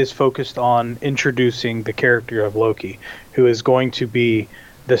focused on introducing the character of Loki, who is going to be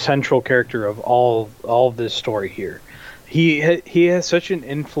the central character of all of this story here. He has such an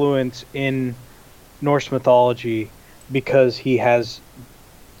influence in Norse mythology because he has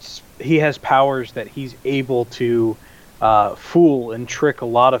powers that he's able to fool and trick a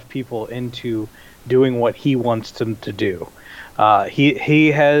lot of people into doing what he wants them to do.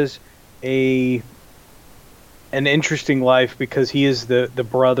 He has an interesting life because he is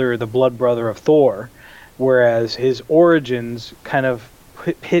the blood brother of Thor, whereas his origins kind of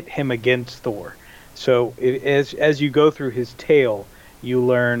pit him against Thor. So as you go through his tale, you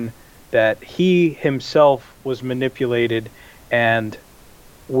learn that he himself was manipulated and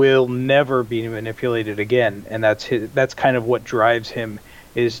will never be manipulated again, and that's kind of what drives him,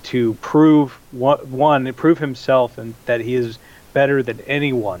 is to prove himself and that he is better than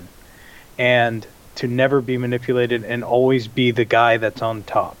anyone, and to never be manipulated and always be the guy that's on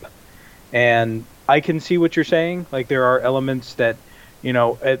top. And I can see what you're saying. Like, there are elements that,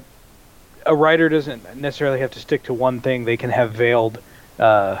 a writer doesn't necessarily have to stick to one thing. They can have veiled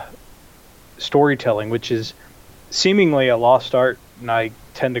storytelling, which is seemingly a lost art, and I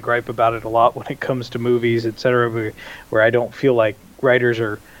tend to gripe about it a lot when it comes to movies, etc., where I don't feel like writers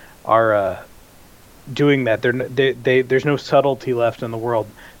are doing that. There's no subtlety left in the world.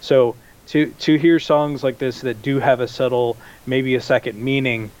 So to hear songs like this that do have a subtle, maybe a second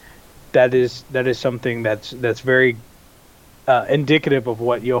meaning, that is something that's very indicative of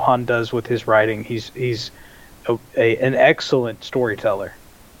what Johann does with his writing. He's an excellent storyteller.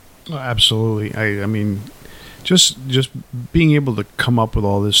 Oh, absolutely. I mean, just being able to come up with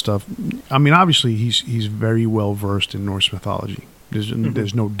all this stuff. I mean, obviously he's very well versed in Norse mythology.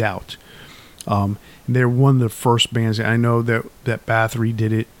 There's no doubt. They're one of the first bands. I know that Bathory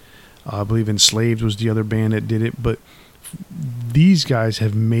did it. I believe Enslaved was the other band that did it. But these guys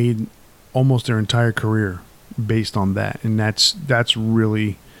have made almost their entire career based on that, and that's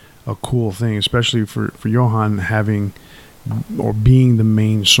really a cool thing, especially for Johann having or being the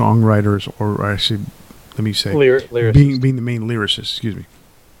main songwriters, or actually, let me say, being the main lyricist. Excuse me.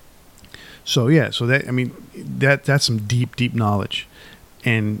 So yeah, so that, I mean, that's some deep knowledge,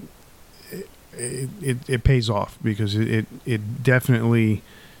 and it pays off, because it definitely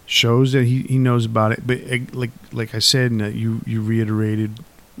shows that he knows about it. But like I said, and that you reiterated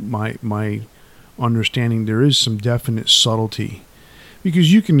my understanding, there is some definite subtlety,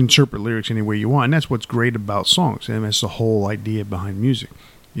 because you can interpret lyrics any way you want, and that's what's great about songs, and that's the whole idea behind music.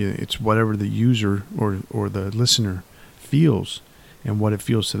 It's whatever the user or the listener feels and what it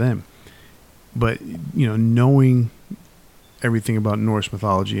feels to them. But knowing everything about Norse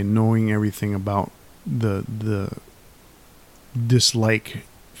mythology and knowing everything about the dislike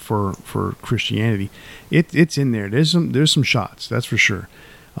for Christianity, it's in there. There's some shots, that's for sure.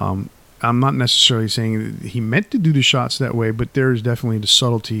 I'm not necessarily saying that he meant to do the shots that way, but there's definitely the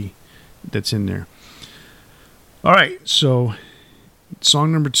subtlety that's in there. All right, so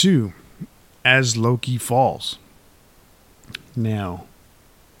song number 2, As Loki Falls. Now,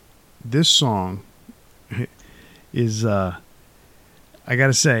 this song is I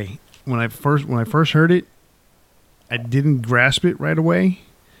gotta say, when I first heard it, I didn't grasp it right away.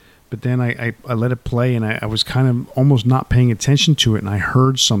 But then I let it play, and I was kind of almost not paying attention to it, and I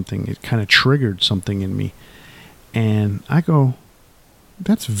heard something. It kind of triggered something in me. And I go,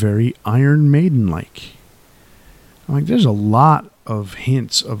 that's very Iron Maiden-like. I'm like, there's a lot of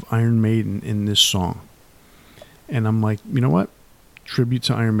hints of Iron Maiden in this song. And I'm like, you know what? Tribute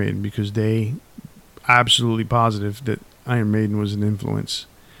to Iron Maiden, because they absolutely positive that Iron Maiden was an influence.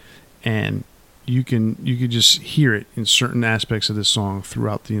 And you could just hear it in certain aspects of this song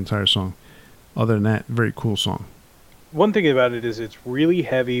throughout the entire song. Other than that, very cool song. One thing about it is it's really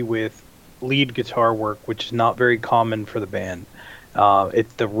heavy with lead guitar work, which is not very common for the band.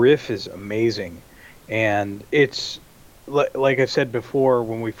 The riff is amazing, and it's like I said before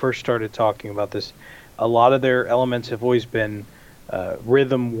when we first started talking about this. A lot of their elements have always been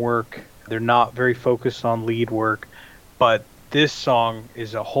rhythm work. They're not very focused on lead work, but this song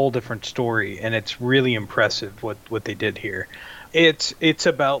is a whole different story, and it's really impressive what they did here. It's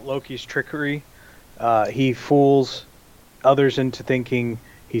about Loki's trickery. He fools others into thinking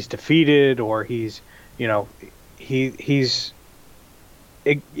he's defeated, or he's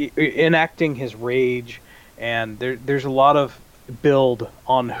enacting his rage, and there's a lot of build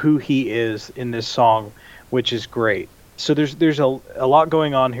on who he is in this song, which is great. So there's a lot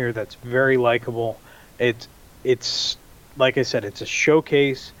going on here that's very likable. It's like I said, it's a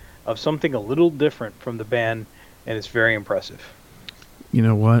showcase of something a little different from the band, and it's very impressive. You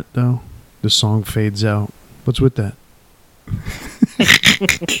know what, though? The song fades out. What's with that?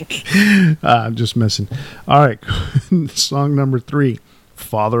 I'm just messing. All right. Song number 3,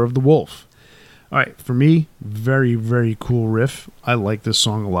 Father of the Wolf. All right. For me, very, very cool riff. I like this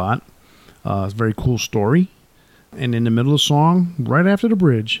song a lot. It's a very cool story. And in the middle of the song, right after the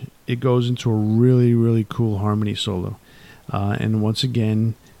bridge, it goes into a really, really cool harmony solo. And once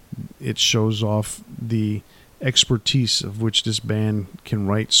again, it shows off the expertise of which this band can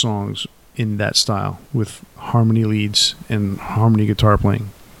write songs in that style with harmony leads and harmony guitar playing.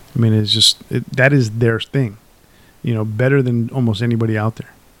 I mean, it's just that is their thing, better than almost anybody out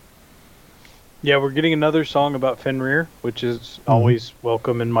there. Yeah, we're getting another song about Fenrir, which is always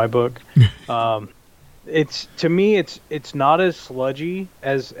welcome in my book. To me, it's not as sludgy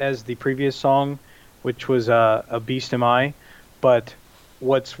as the previous song, which was A Beast Am I, but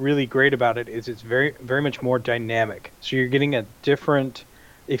what's really great about it is it's very, very much more dynamic. So you're getting a different,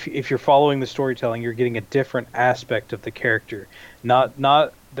 if you're following the storytelling, you're getting a different aspect of the character, not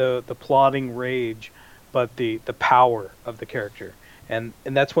the plodding rage, but the power of the character. And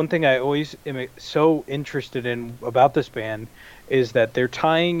that's one thing I always am so interested in about this band, is that they're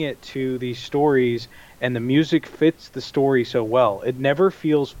tying it to these stories, and the music fits the story so well. It never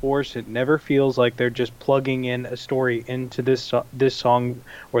feels forced. It never feels like they're just plugging in a story into this song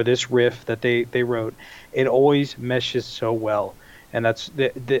or this riff that they wrote. It always meshes so well, and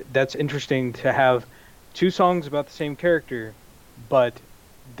that's interesting to have two songs about the same character, but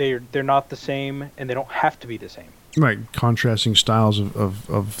they're not the same, and they don't have to be the same. Right, contrasting styles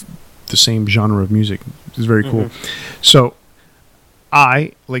of the same genre of music is very cool. So,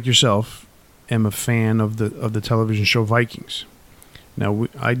 I, like yourself, am a fan of the television show Vikings. Now,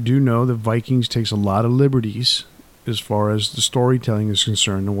 I do know that Vikings takes a lot of liberties as far as the storytelling is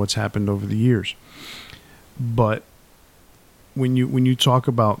concerned and what's happened over the years. But when you talk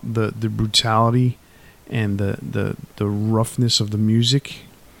about the brutality and the roughness of the music,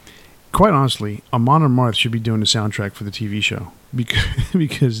 quite honestly, Amon Amarth should be doing the soundtrack for the TV show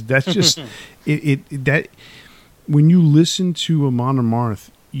because that's just that when you listen to Amon Amarth,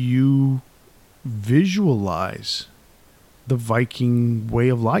 you visualize the Viking way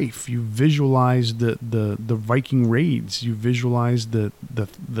of life. You visualize the Viking raids. You visualize the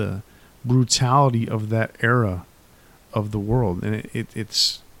brutality of that era of the world, and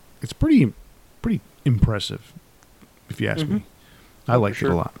it's pretty impressive, if you ask me. I liked it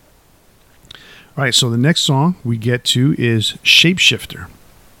a lot. All right, so the next song we get to is Shapeshifter.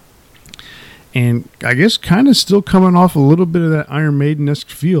 And I guess kind of still coming off a little bit of that Iron Maiden-esque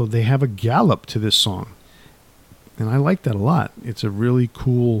feel. They have a gallop to this song. And I like that a lot. It's a really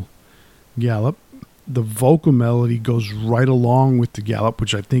cool gallop. The vocal melody goes right along with the gallop,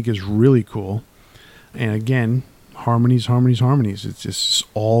 which I think is really cool. And again, harmonies. It's just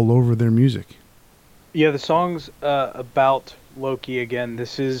all over their music. Yeah, the song's about Loki again.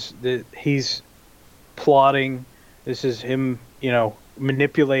 He's plotting. This is him,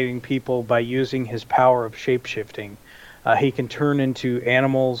 manipulating people by using his power of shapeshifting. He can turn into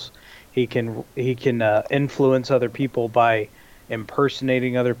animals. He can influence other people by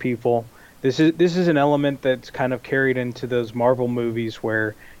impersonating other people. This is an element that's kind of carried into those Marvel movies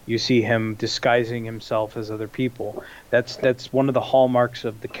where you see him disguising himself as other people. That's one of the hallmarks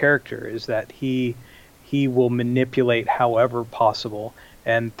of the character, is that he will manipulate however possible,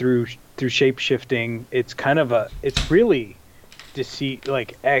 and through shape-shifting, it's really deceit,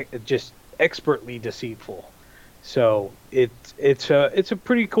 just expertly deceitful. So it's a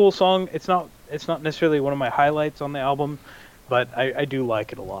pretty cool song. It's not necessarily one of my highlights on the album, but I do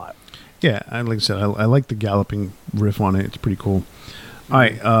like it a lot. Yeah, like I said, I like the galloping riff on it. It's pretty cool. All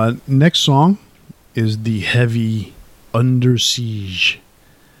right, next song is the heavy Under Siege.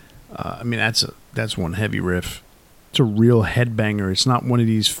 That's one heavy riff. It's a real headbanger. It's not one of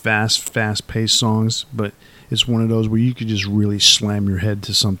these fast-paced songs, but it's one of those where you could just really slam your head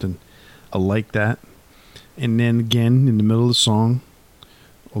to something. I like that. And then again, in the middle of the song,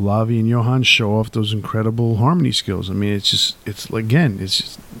 Olavi and Johan show off those incredible harmony skills. I mean, it's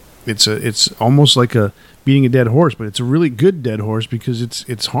almost like a beating a dead horse, but it's a really good dead horse because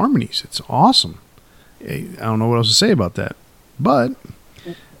it's harmonies. It's awesome. I don't know what else to say about that. But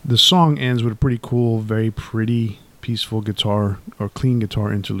the song ends with a pretty cool, very pretty, peaceful guitar or clean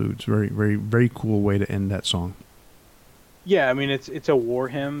guitar interludes. Very, very, very cool way to end that song. Yeah, I mean, it's a war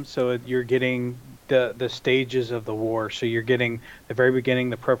hymn, so you're getting the stages of the war. So you're getting the very beginning,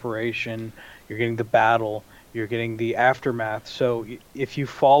 the preparation, you're getting the battle, you're getting the aftermath. So if you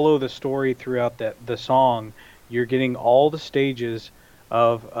follow the story throughout the song, you're getting all the stages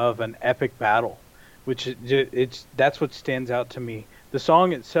of an epic battle, which that's what stands out to me. The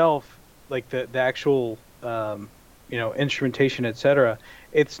song itself, like the actual instrumentation, etc.,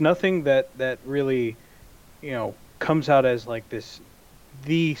 it's nothing that really comes out as like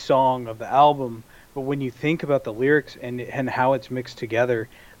the song of the album. But when you think about the lyrics and how it's mixed together,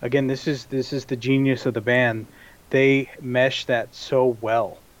 again, this is the genius of the band. They mesh that so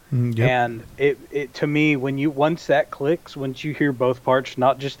well. Yep. And it to me, once that clicks, once you hear both parts,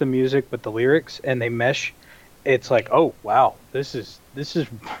 not just the music but the lyrics, and they mesh, it's like, oh wow, this is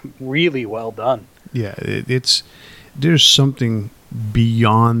really well done. Yeah, there's something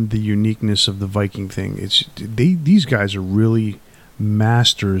beyond the uniqueness of the Viking thing. These guys are really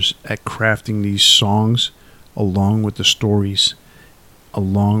masters at crafting these songs along with the stories,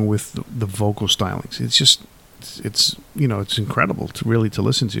 along with the vocal stylings. It's incredible to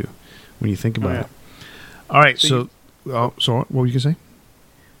listen to when you think about it. All right, so what were you gonna say?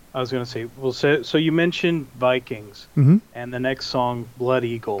 I was gonna say, so you mentioned Vikings, and the next song, Blood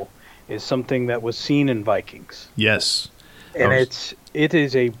Eagle, is something that was seen in Vikings. Yes, and it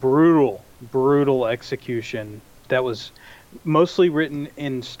is a brutal execution that was mostly written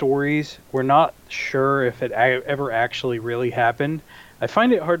in stories. We're not sure if it ever actually really happened. I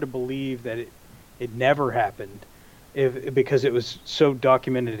find it hard to believe that it never happened, because it was so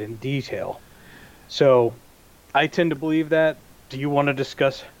documented in detail. So I tend to believe that. Do you want to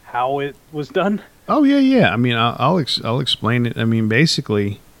discuss how it was done? Oh yeah, yeah. I mean, I'll explain it. I mean,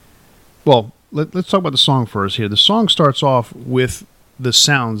 basically, well, let's talk about the song first here. The song starts off with the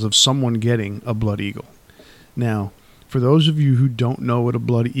sounds of someone getting a blood eagle. Now, for those of you who don't know what a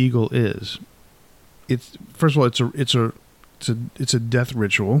blood eagle is, it's first of all, it's a death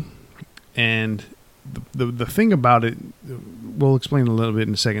ritual, and the thing about it, we'll explain a little bit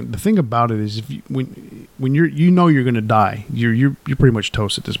in a second. The thing about it is, if you, when you're going to die, you're pretty much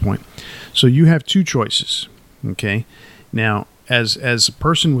toast at this point. So you have two choices. Okay, now as a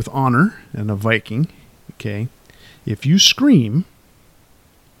person with honor and a Viking, okay, if you scream,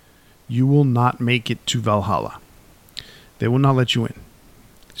 you will not make it to Valhalla. They will not let you in.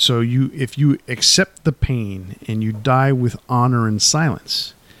 So if you accept the pain and you die with honor and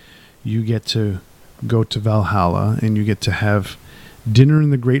silence, you get to go to Valhalla and you get to have dinner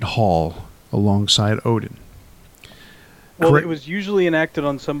in the Great Hall alongside Odin. Well, it was usually enacted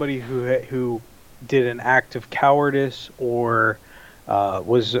on somebody who did an act of cowardice, or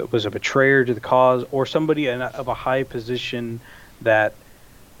was a betrayer to the cause, or somebody of a high position that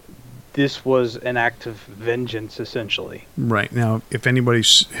this was an act of vengeance, essentially. Right. Now, if anybody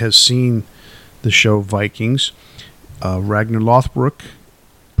has seen the show Vikings, Ragnar Lothbrok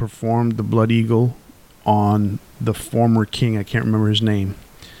performed the Blood Eagle on the former king. I can't remember his name.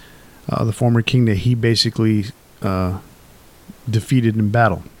 The former king that he basically defeated in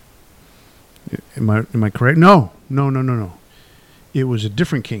battle. Am I correct? No. It was a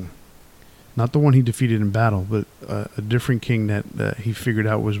different king. Not the one he defeated in battle, but a different king that he figured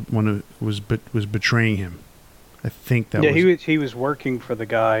out was was betraying him. I think that was... he was working for the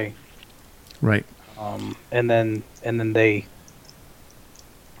guy, right? And then they,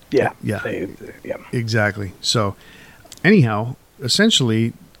 yeah, exactly. So, anyhow,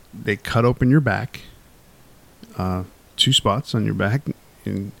 essentially, they cut open your back, 2 spots on your back,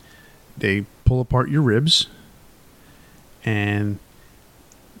 and they pull apart your ribs, and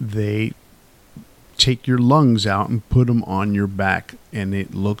they take your lungs out and put them on your back, and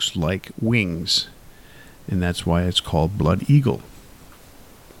it looks like wings, and that's why it's called Blood Eagle.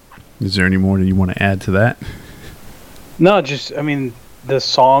 Is there any more that you want to add to that? No, just, I mean, the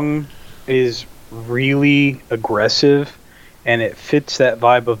song is really aggressive, and it fits that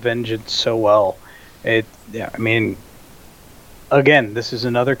vibe of vengeance so well. I mean, again, this is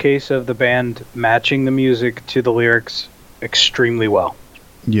another case of the band matching the music to the lyrics extremely well.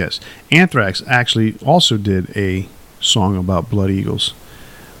 Yes. Anthrax actually also did a song about blood eagles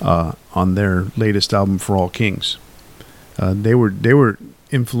on their latest album, For All Kings. They were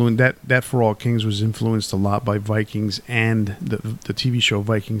influenced, that For All Kings was influenced a lot by Vikings and the TV show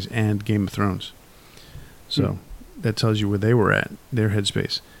Vikings and Game of Thrones. So that tells you where they were at, their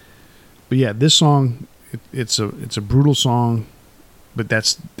headspace. But yeah, this song, it's a brutal song, but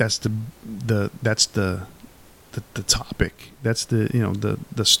that's the topic. That's the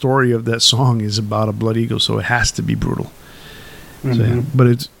story of that song is about a blood eagle, so it has to be brutal. Mm-hmm. So, yeah, but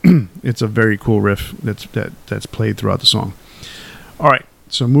it's a very cool riff that's played throughout the song. All right,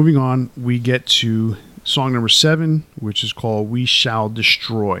 so moving on, we get to song number 7, which is called "We Shall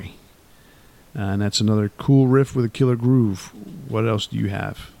Destroy," and that's another cool riff with a killer groove. What else do you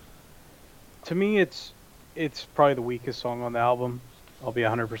have? To me, it's probably the weakest song on the album. I'll be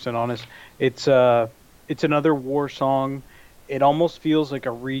 100% honest. It's another war song. It almost feels like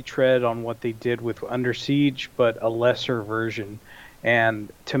a retread on what they did with Under Siege, but a lesser version.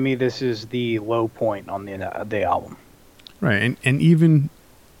 And to me, this is the low point on the album. Right, and even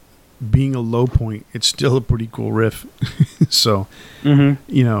being a low point, it's still a pretty cool riff. So,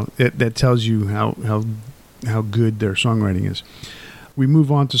 that tells you how good their songwriting is. We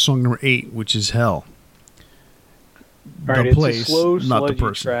move on to song number 8, which is Hell. All right, it's a slow, not the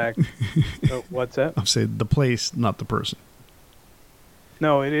person. Track. Oh, what's that? I'm saying the place, not the person.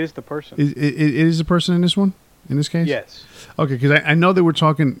 No, it is the person. It is the person in this one? In this case? Yes. Okay, because I know they were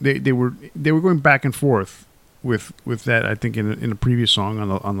talking. They were going back and forth with that. I think in a previous song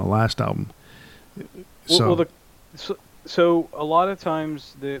on the last album. So a lot of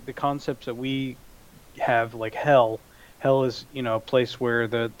times the concepts that we have, like hell is a place where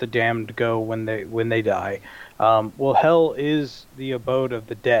the damned go when they die. Well, hell is the abode of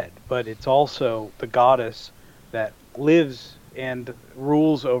the dead, but it's also the goddess that lives and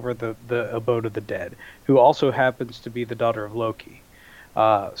rules over the abode of the dead, who also happens to be the daughter of Loki.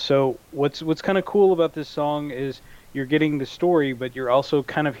 So what's kind of cool about this song is you're getting the story, but you're also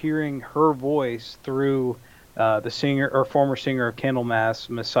kind of hearing her voice through the singer or former singer of Candlemass,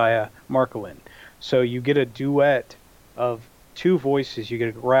 Messiah Markolin. So you get a duet of two voices. You get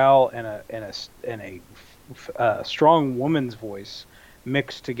a growl and a strong woman's voice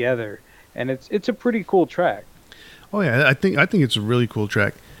mixed together, and it's a pretty cool track. Oh yeah, I think it's a really cool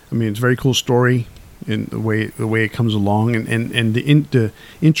track. I mean, it's a very cool story in the way it comes along, and the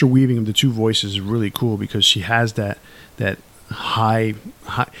interweaving of the two voices is really cool because she has that high,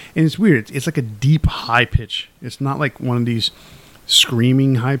 and it's weird. It's like a deep high pitch. It's not like one of these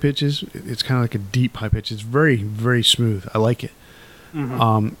screaming high pitches. It's kind of like a deep high pitch. It's very, very smooth. I like it.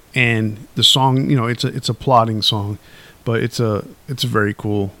 Mm-hmm. And the song, it's a plodding song, but it's a very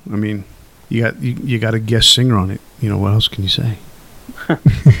cool. I mean, you got a guest singer on it. What else can you say?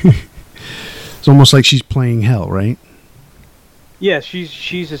 It's almost like she's playing hell, right? Yeah,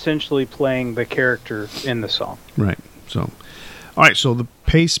 she's essentially playing the character in the song. Right. So, all right. So the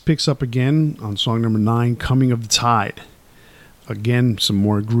pace picks up again on song number 9, "Coming of the Tide." Again, some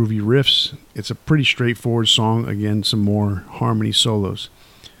more groovy riffs. It's a pretty straightforward song. Again, some more harmony solos.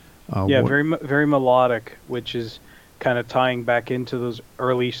 Very melodic, which is kind of tying back into those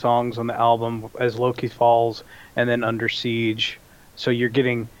early songs on the album, As Loki Falls and then Under Siege. So you're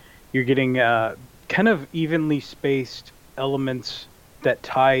getting kind of evenly spaced elements that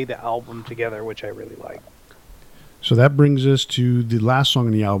tie the album together, which I really like. So that brings us to the last song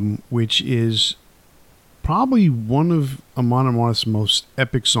on the album, which is probably one of Amon Amarth's most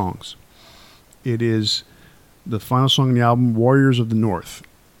epic songs. It is the final song on the album, "Warriors of the North."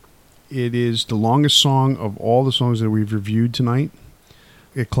 It is the longest song of all the songs that we've reviewed tonight.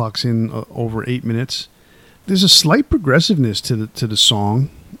 It clocks in over 8 minutes. There's a slight progressiveness to the song.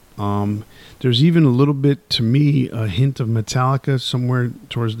 There's even a little bit, to me, a hint of Metallica somewhere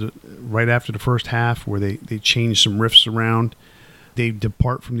towards right after the first half, where they change some riffs around. They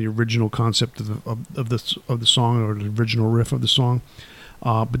depart from the original concept of the song, or the original riff of the song,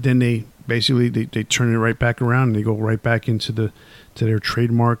 but then they turn it right back around, and they go right back into their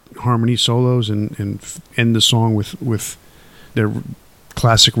trademark harmony solos and end the song with their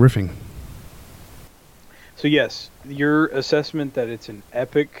classic riffing. So yes, your assessment that it's an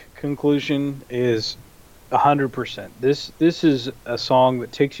epic conclusion is 100%. This is a song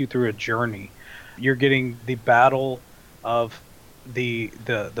that takes you through a journey. You're getting the battle of the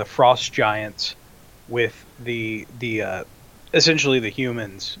frost giants with the essentially the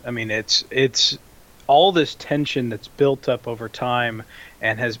humans. I mean, it's all this tension that's built up over time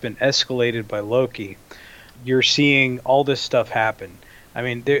and has been escalated by Loki. You're seeing all this stuff happen. I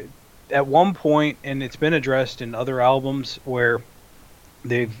mean, at one point, and it's been addressed in other albums, where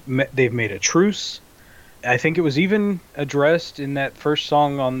they've made a truce. I think it was even addressed in that first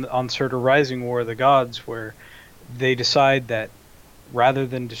song on Surtur Rising, War of the Gods, where they decide that rather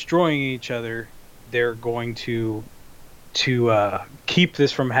than destroying each other, they're going to keep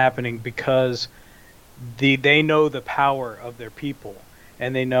this from happening, because they know the power of their people,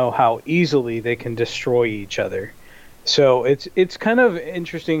 and they know how easily they can destroy each other. So it's kind of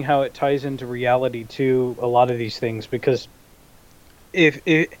interesting how it ties into reality too, a lot of these things, because if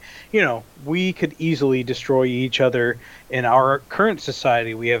we could easily destroy each other in our current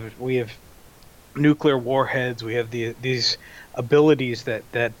society. We have nuclear warheads. We have these abilities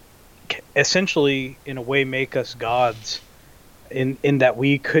that essentially, in a way, make us gods, in that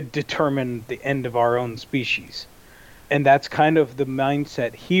we could determine the end of our own species. And that's kind of the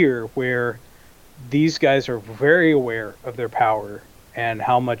mindset here, where these guys are very aware of their power and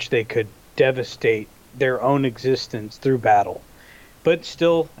how much they could devastate their own existence through battle. But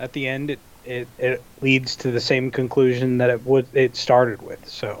still, at the end, it leads to the same conclusion that it started with.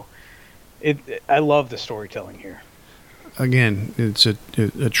 So I love the storytelling here. Again, it's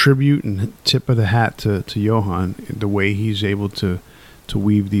a tribute and tip of the hat to Johan, the way he's able to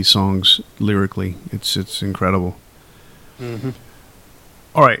weave these songs lyrically. It's incredible. Mm-hmm.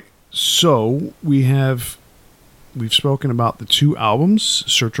 All right. So we've spoken about the two albums,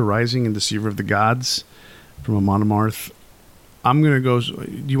 Surtur Rising and Deceiver of the Gods, from Amon Amarth. I'm going to go.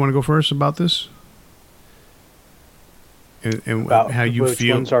 Do you want to go first about this? And about how you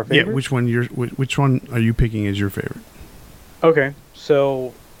feel? One's our favorite? Yeah, which one are you picking as your favorite? Okay,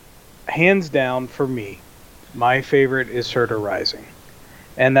 so hands down for me, my favorite is Surtur Rising,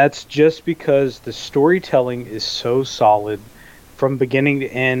 and that's just because the storytelling is so solid. From beginning to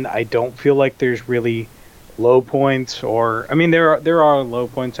end, I don't feel like there's really low points, or I mean, there are low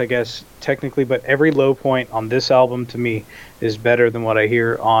points, I guess, technically, but every low point on this album to me is better than what I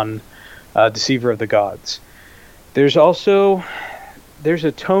hear on Deceiver of the Gods. There's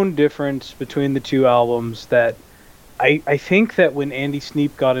a tone difference between the two albums that I think that when Andy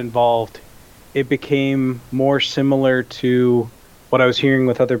Sneap got involved, it became more similar to what I was hearing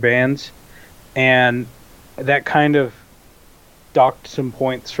with other bands, and that kind of docked some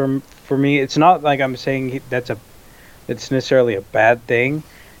points for me. It's not like I'm saying it's necessarily a bad thing.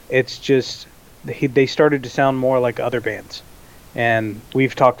 It's just they started to sound more like other bands, and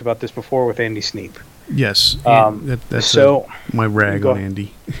we've talked about this before with Andy Sneap. Yes, that's so my rag on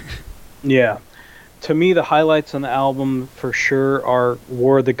Andy. Yeah, to me, the highlights on the album for sure are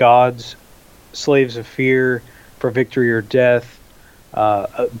 "War of the Gods," "Slaves of Fear," "For Victory or Death,"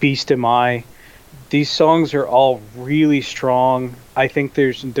 "Beast Am I." These songs are all really strong. I think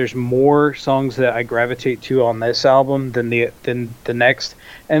there's more songs that I gravitate to on this album than the next.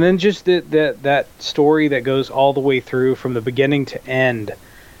 And then just that story that goes all the way through from the beginning to end,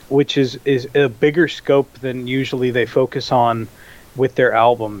 which is a bigger scope than usually they focus on with their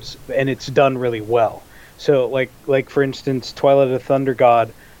albums, and it's done really well. So like for instance, Twilight of the Thunder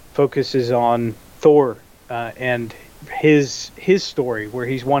God focuses on Thor and his story, where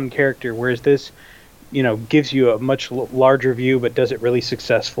he's one character, whereas this gives you a much larger view, but does it really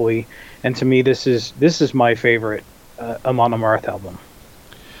successfully. And to me, this is my favorite Amon Amarth album.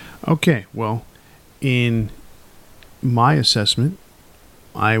 Okay, well, in my assessment,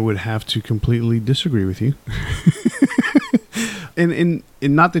 I would have to completely disagree with you. and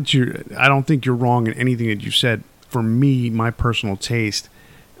not that I don't think you're wrong in anything that you said. For me, my personal taste,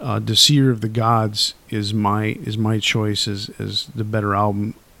 Deceiver of the Gods is my choice as the better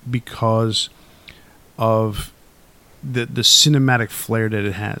album because of the cinematic flair that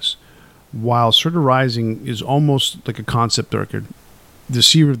it has. While Surtur Rising is almost like a concept record,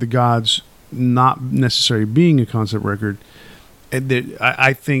 Deceiver of the Gods not necessarily being a concept record,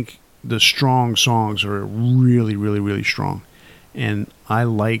 I think the strong songs are really, really, really strong. And I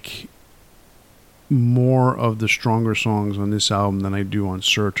like more of the stronger songs on this album than I do on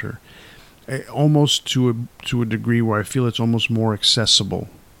Surtur. Almost to a degree where I feel it's almost more accessible,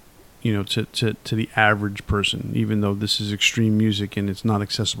 to the average person, even though this is extreme music and it's not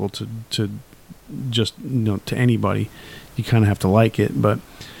accessible to just, to anybody. You kind of have to like it, but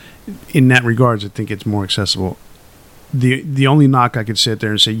in that regards, I think it's more accessible. The only knock I could sit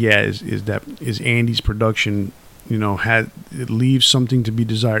there and say, is Andy's production, it leaves something to be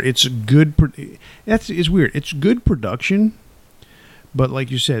desired. It's good. It's weird. It's good production, but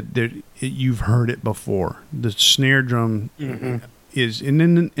like you said, you've heard it before. The snare drum. Mm-hmm.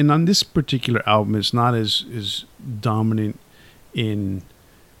 And on this particular album, it's not as dominant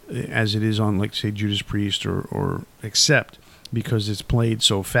as it is on, like, say, Judas Priest or Accept, because it's played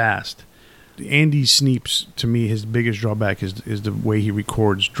so fast. Andy Sneap's, to me, his biggest drawback is the way he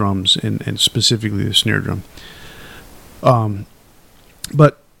records drums and specifically the snare drum.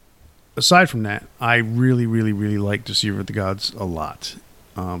 But aside from that, I really, really, really like Deceiver of the Gods a lot.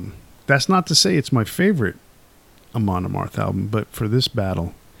 That's not to say it's my favorite Amon Amarth album, but for this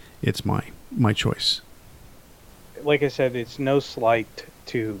battle, it's my choice. Like I said, it's no slight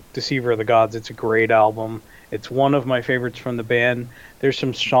to Deceiver of the Gods. It's a great album. It's one of my favorites from the band. There's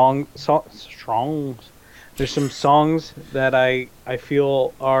some there's some songs that I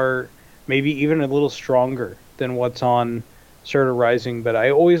feel are maybe even a little stronger than what's on Surtur Rising, but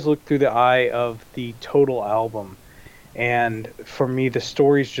I always look through the eye of the total album. And for me, the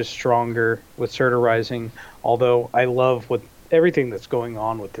story's just stronger with Surtur Rising, although I love everything that's going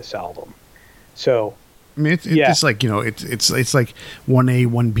on with this album. So, I mean, it's like, it's like 1A,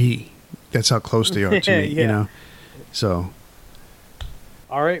 1B. That's how close they are to me, yeah. So.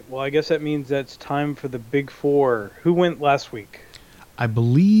 All right. Well, I guess that means that's time for the Big Four. Who went last week? I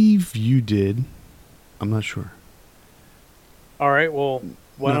believe you did. I'm not sure. All right. Well,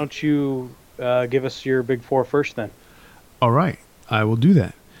 why don't you give us your Big Four first then? All right, I will do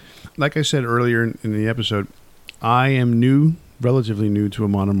that. Like I said earlier in the episode, I am relatively new to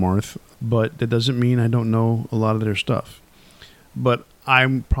Amon Amarth, but that doesn't mean I don't know a lot of their stuff. But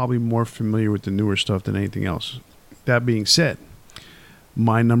I'm probably more familiar with the newer stuff than anything else. That being said,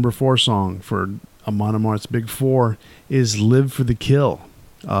 my number 4 song for Amon Amarth's Big Four is Live for the Kill,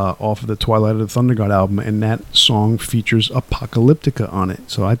 off of the Twilight of the Thunder God album, and that song features Apocalyptica on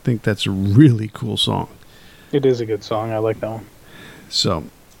it. So I think that's a really cool song. It is a good song. I like that one. So,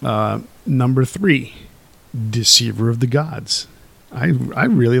 number 3, Deceiver of the Gods. I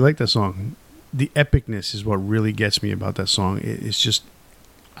really like that song. The epicness is what really gets me about that song. It's just,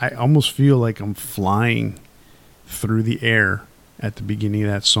 I almost feel like I'm flying through the air at the beginning of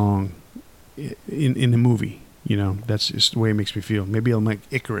that song in the movie. That's just the way it makes me feel. Maybe I'm like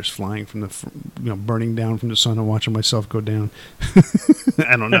Icarus flying from burning down from the sun and watching myself go down.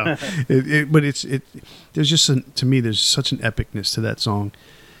 I don't know. But there's just to me, there's such an epicness to that song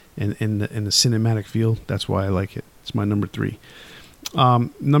and the cinematic feel. That's why I like it. It's my number 3.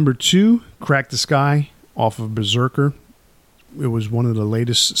 Number 2, Crack the Sky off of Berserker. It was one of the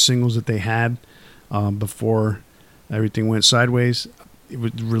latest singles that they had before everything went sideways. It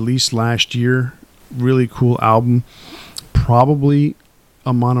was released last year. Really cool album. Probably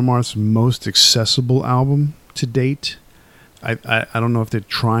Amon Amarth's most accessible album to date. I don't know if they're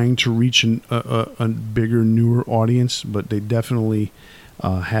trying to reach a bigger, newer audience, but they definitely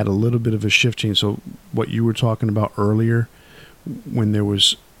had a little bit of a shift change. So what you were talking about earlier, when there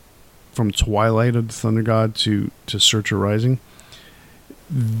was from Twilight of the Thunder God to Surtur Rising,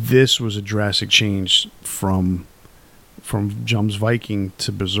 this was a drastic change from Jum's Viking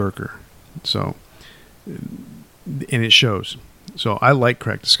to Berserker. So, and it shows. So I like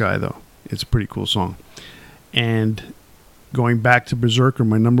Crack the Sky, though. It's a pretty cool song. And going back to Berserker,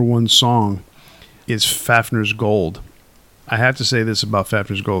 my number 1 song is Fafner's Gold. I have to say this about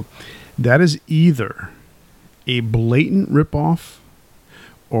Fafner's Gold. That is either a blatant ripoff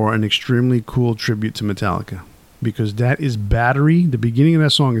or an extremely cool tribute to Metallica. Because that is Battery. The beginning of that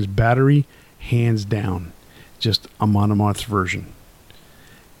song is Battery, hands down. Just Amon Amarth's version.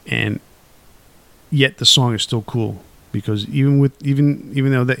 And yet the song is still cool. Because even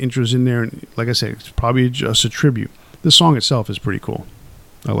though that intro's in there, and like I said, it's probably just a tribute. The song itself is pretty cool.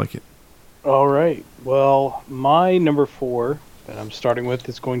 I like it. All right. Well, my number 4 that I'm starting with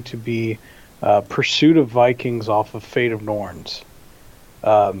is going to be Pursuit of Vikings off of Fate of Norns.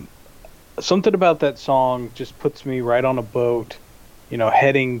 Something about that song just puts me right on a boat,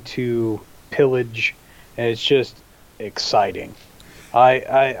 heading to pillage, and it's just exciting.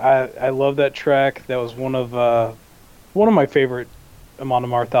 I love that track. That was one of my favorite Amon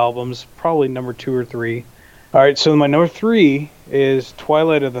Amarth albums, probably number 2 or 3. All right, so my number 3 is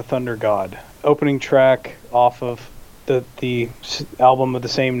Twilight of the Thunder God, opening track off of the album of the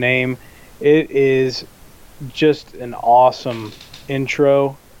same name. It is just an awesome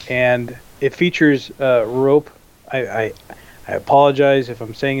intro, and it features Rope. I apologize if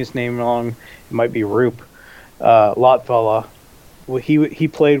I'm saying his name wrong. It might be Roop Lotvala. Well, he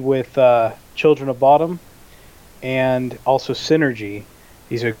played with Children of Bottom and also Synergy.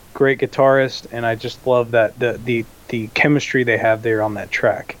 He's a great guitarist, and I just love that the chemistry they have there on that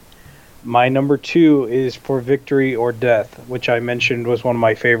track. My number 2 is For Victory or Death, which I mentioned was one of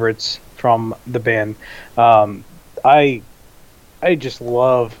my favorites from the band. I just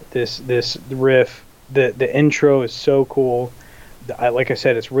love this riff. The intro is so cool. Like I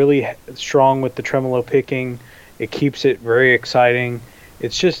said, it's really strong with the tremolo picking. It keeps it very exciting.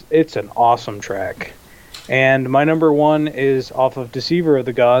 It's an awesome track. And my number 1 is off of Deceiver of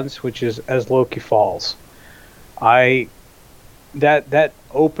the Gods, which is As Loki Falls. That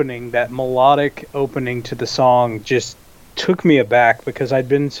opening, that melodic opening to the song just took me aback, because I'd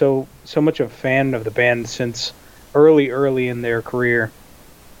been so much a fan of the band since early in their career.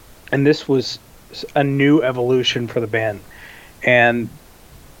 And this was a new evolution for the band. And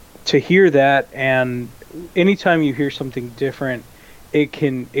to hear that, and anytime you hear something different, it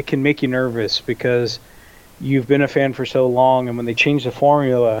can make you nervous, because you've been a fan for so long, and when they change the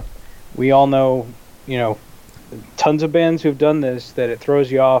formula, we all know, tons of bands who've done this, that it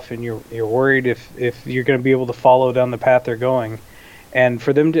throws you off, and you're worried if you're going to be able to follow down the path they're going. And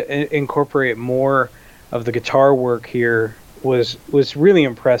for them to incorporate more of the guitar work here was really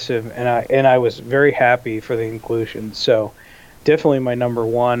impressive, and I was very happy for the inclusion. So definitely my number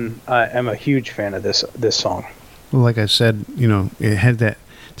 1. I'm a huge fan of this song. Well, like I said, it had that.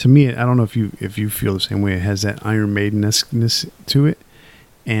 To me, I don't know if you feel the same way. It has that Iron Maiden-esqueness to it,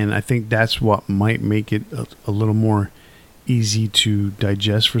 and I think that's what might make it a little more easy to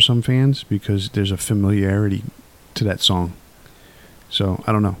digest for some fans, because there's a familiarity to that song. So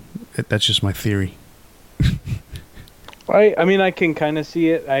I don't know. That's just my theory. I mean, I can kind of see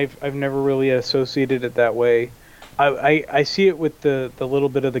it. I've never really associated it that way. I see it with the little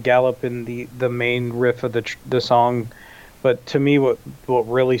bit of the gallop in the main riff of the song. But to me, what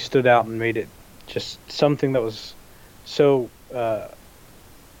really stood out and made it just something that was so,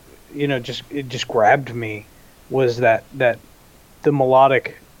 it just grabbed me, was that the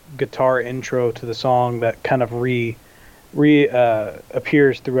melodic guitar intro to the song that kind of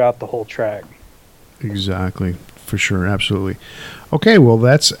appears throughout the whole track. Exactly, for sure, absolutely. Okay, well,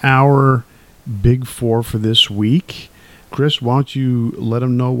 that's our big 4 for this week. Chris, why don't you let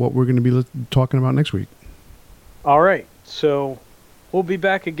them know what we're going to be talking about next week? All right. So we'll be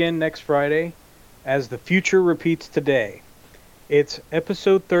back again next Friday. as the future repeats today. It's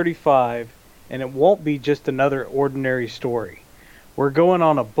episode 35, and it won't be just another ordinary story. We're going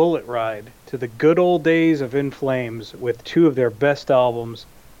on a bullet ride to the good old days of In Flames with two of their best albums,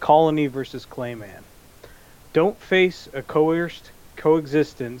 Colony vs. Clayman. Don't face a coerced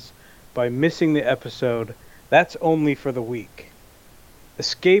coexistence by missing the episode. That's only for the weak.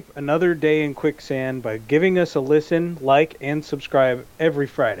 Escape another day in quicksand by giving us a listen, like, and subscribe every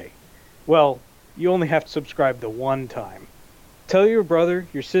Friday. Well, you only have to subscribe the one time. Tell your brother,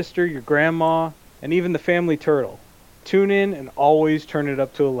 your sister, your grandma, and even the family turtle. Tune in and always turn it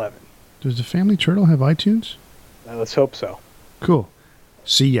up to 11. Does the family turtle have iTunes? Let's hope so. Cool.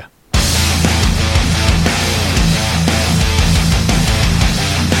 See ya.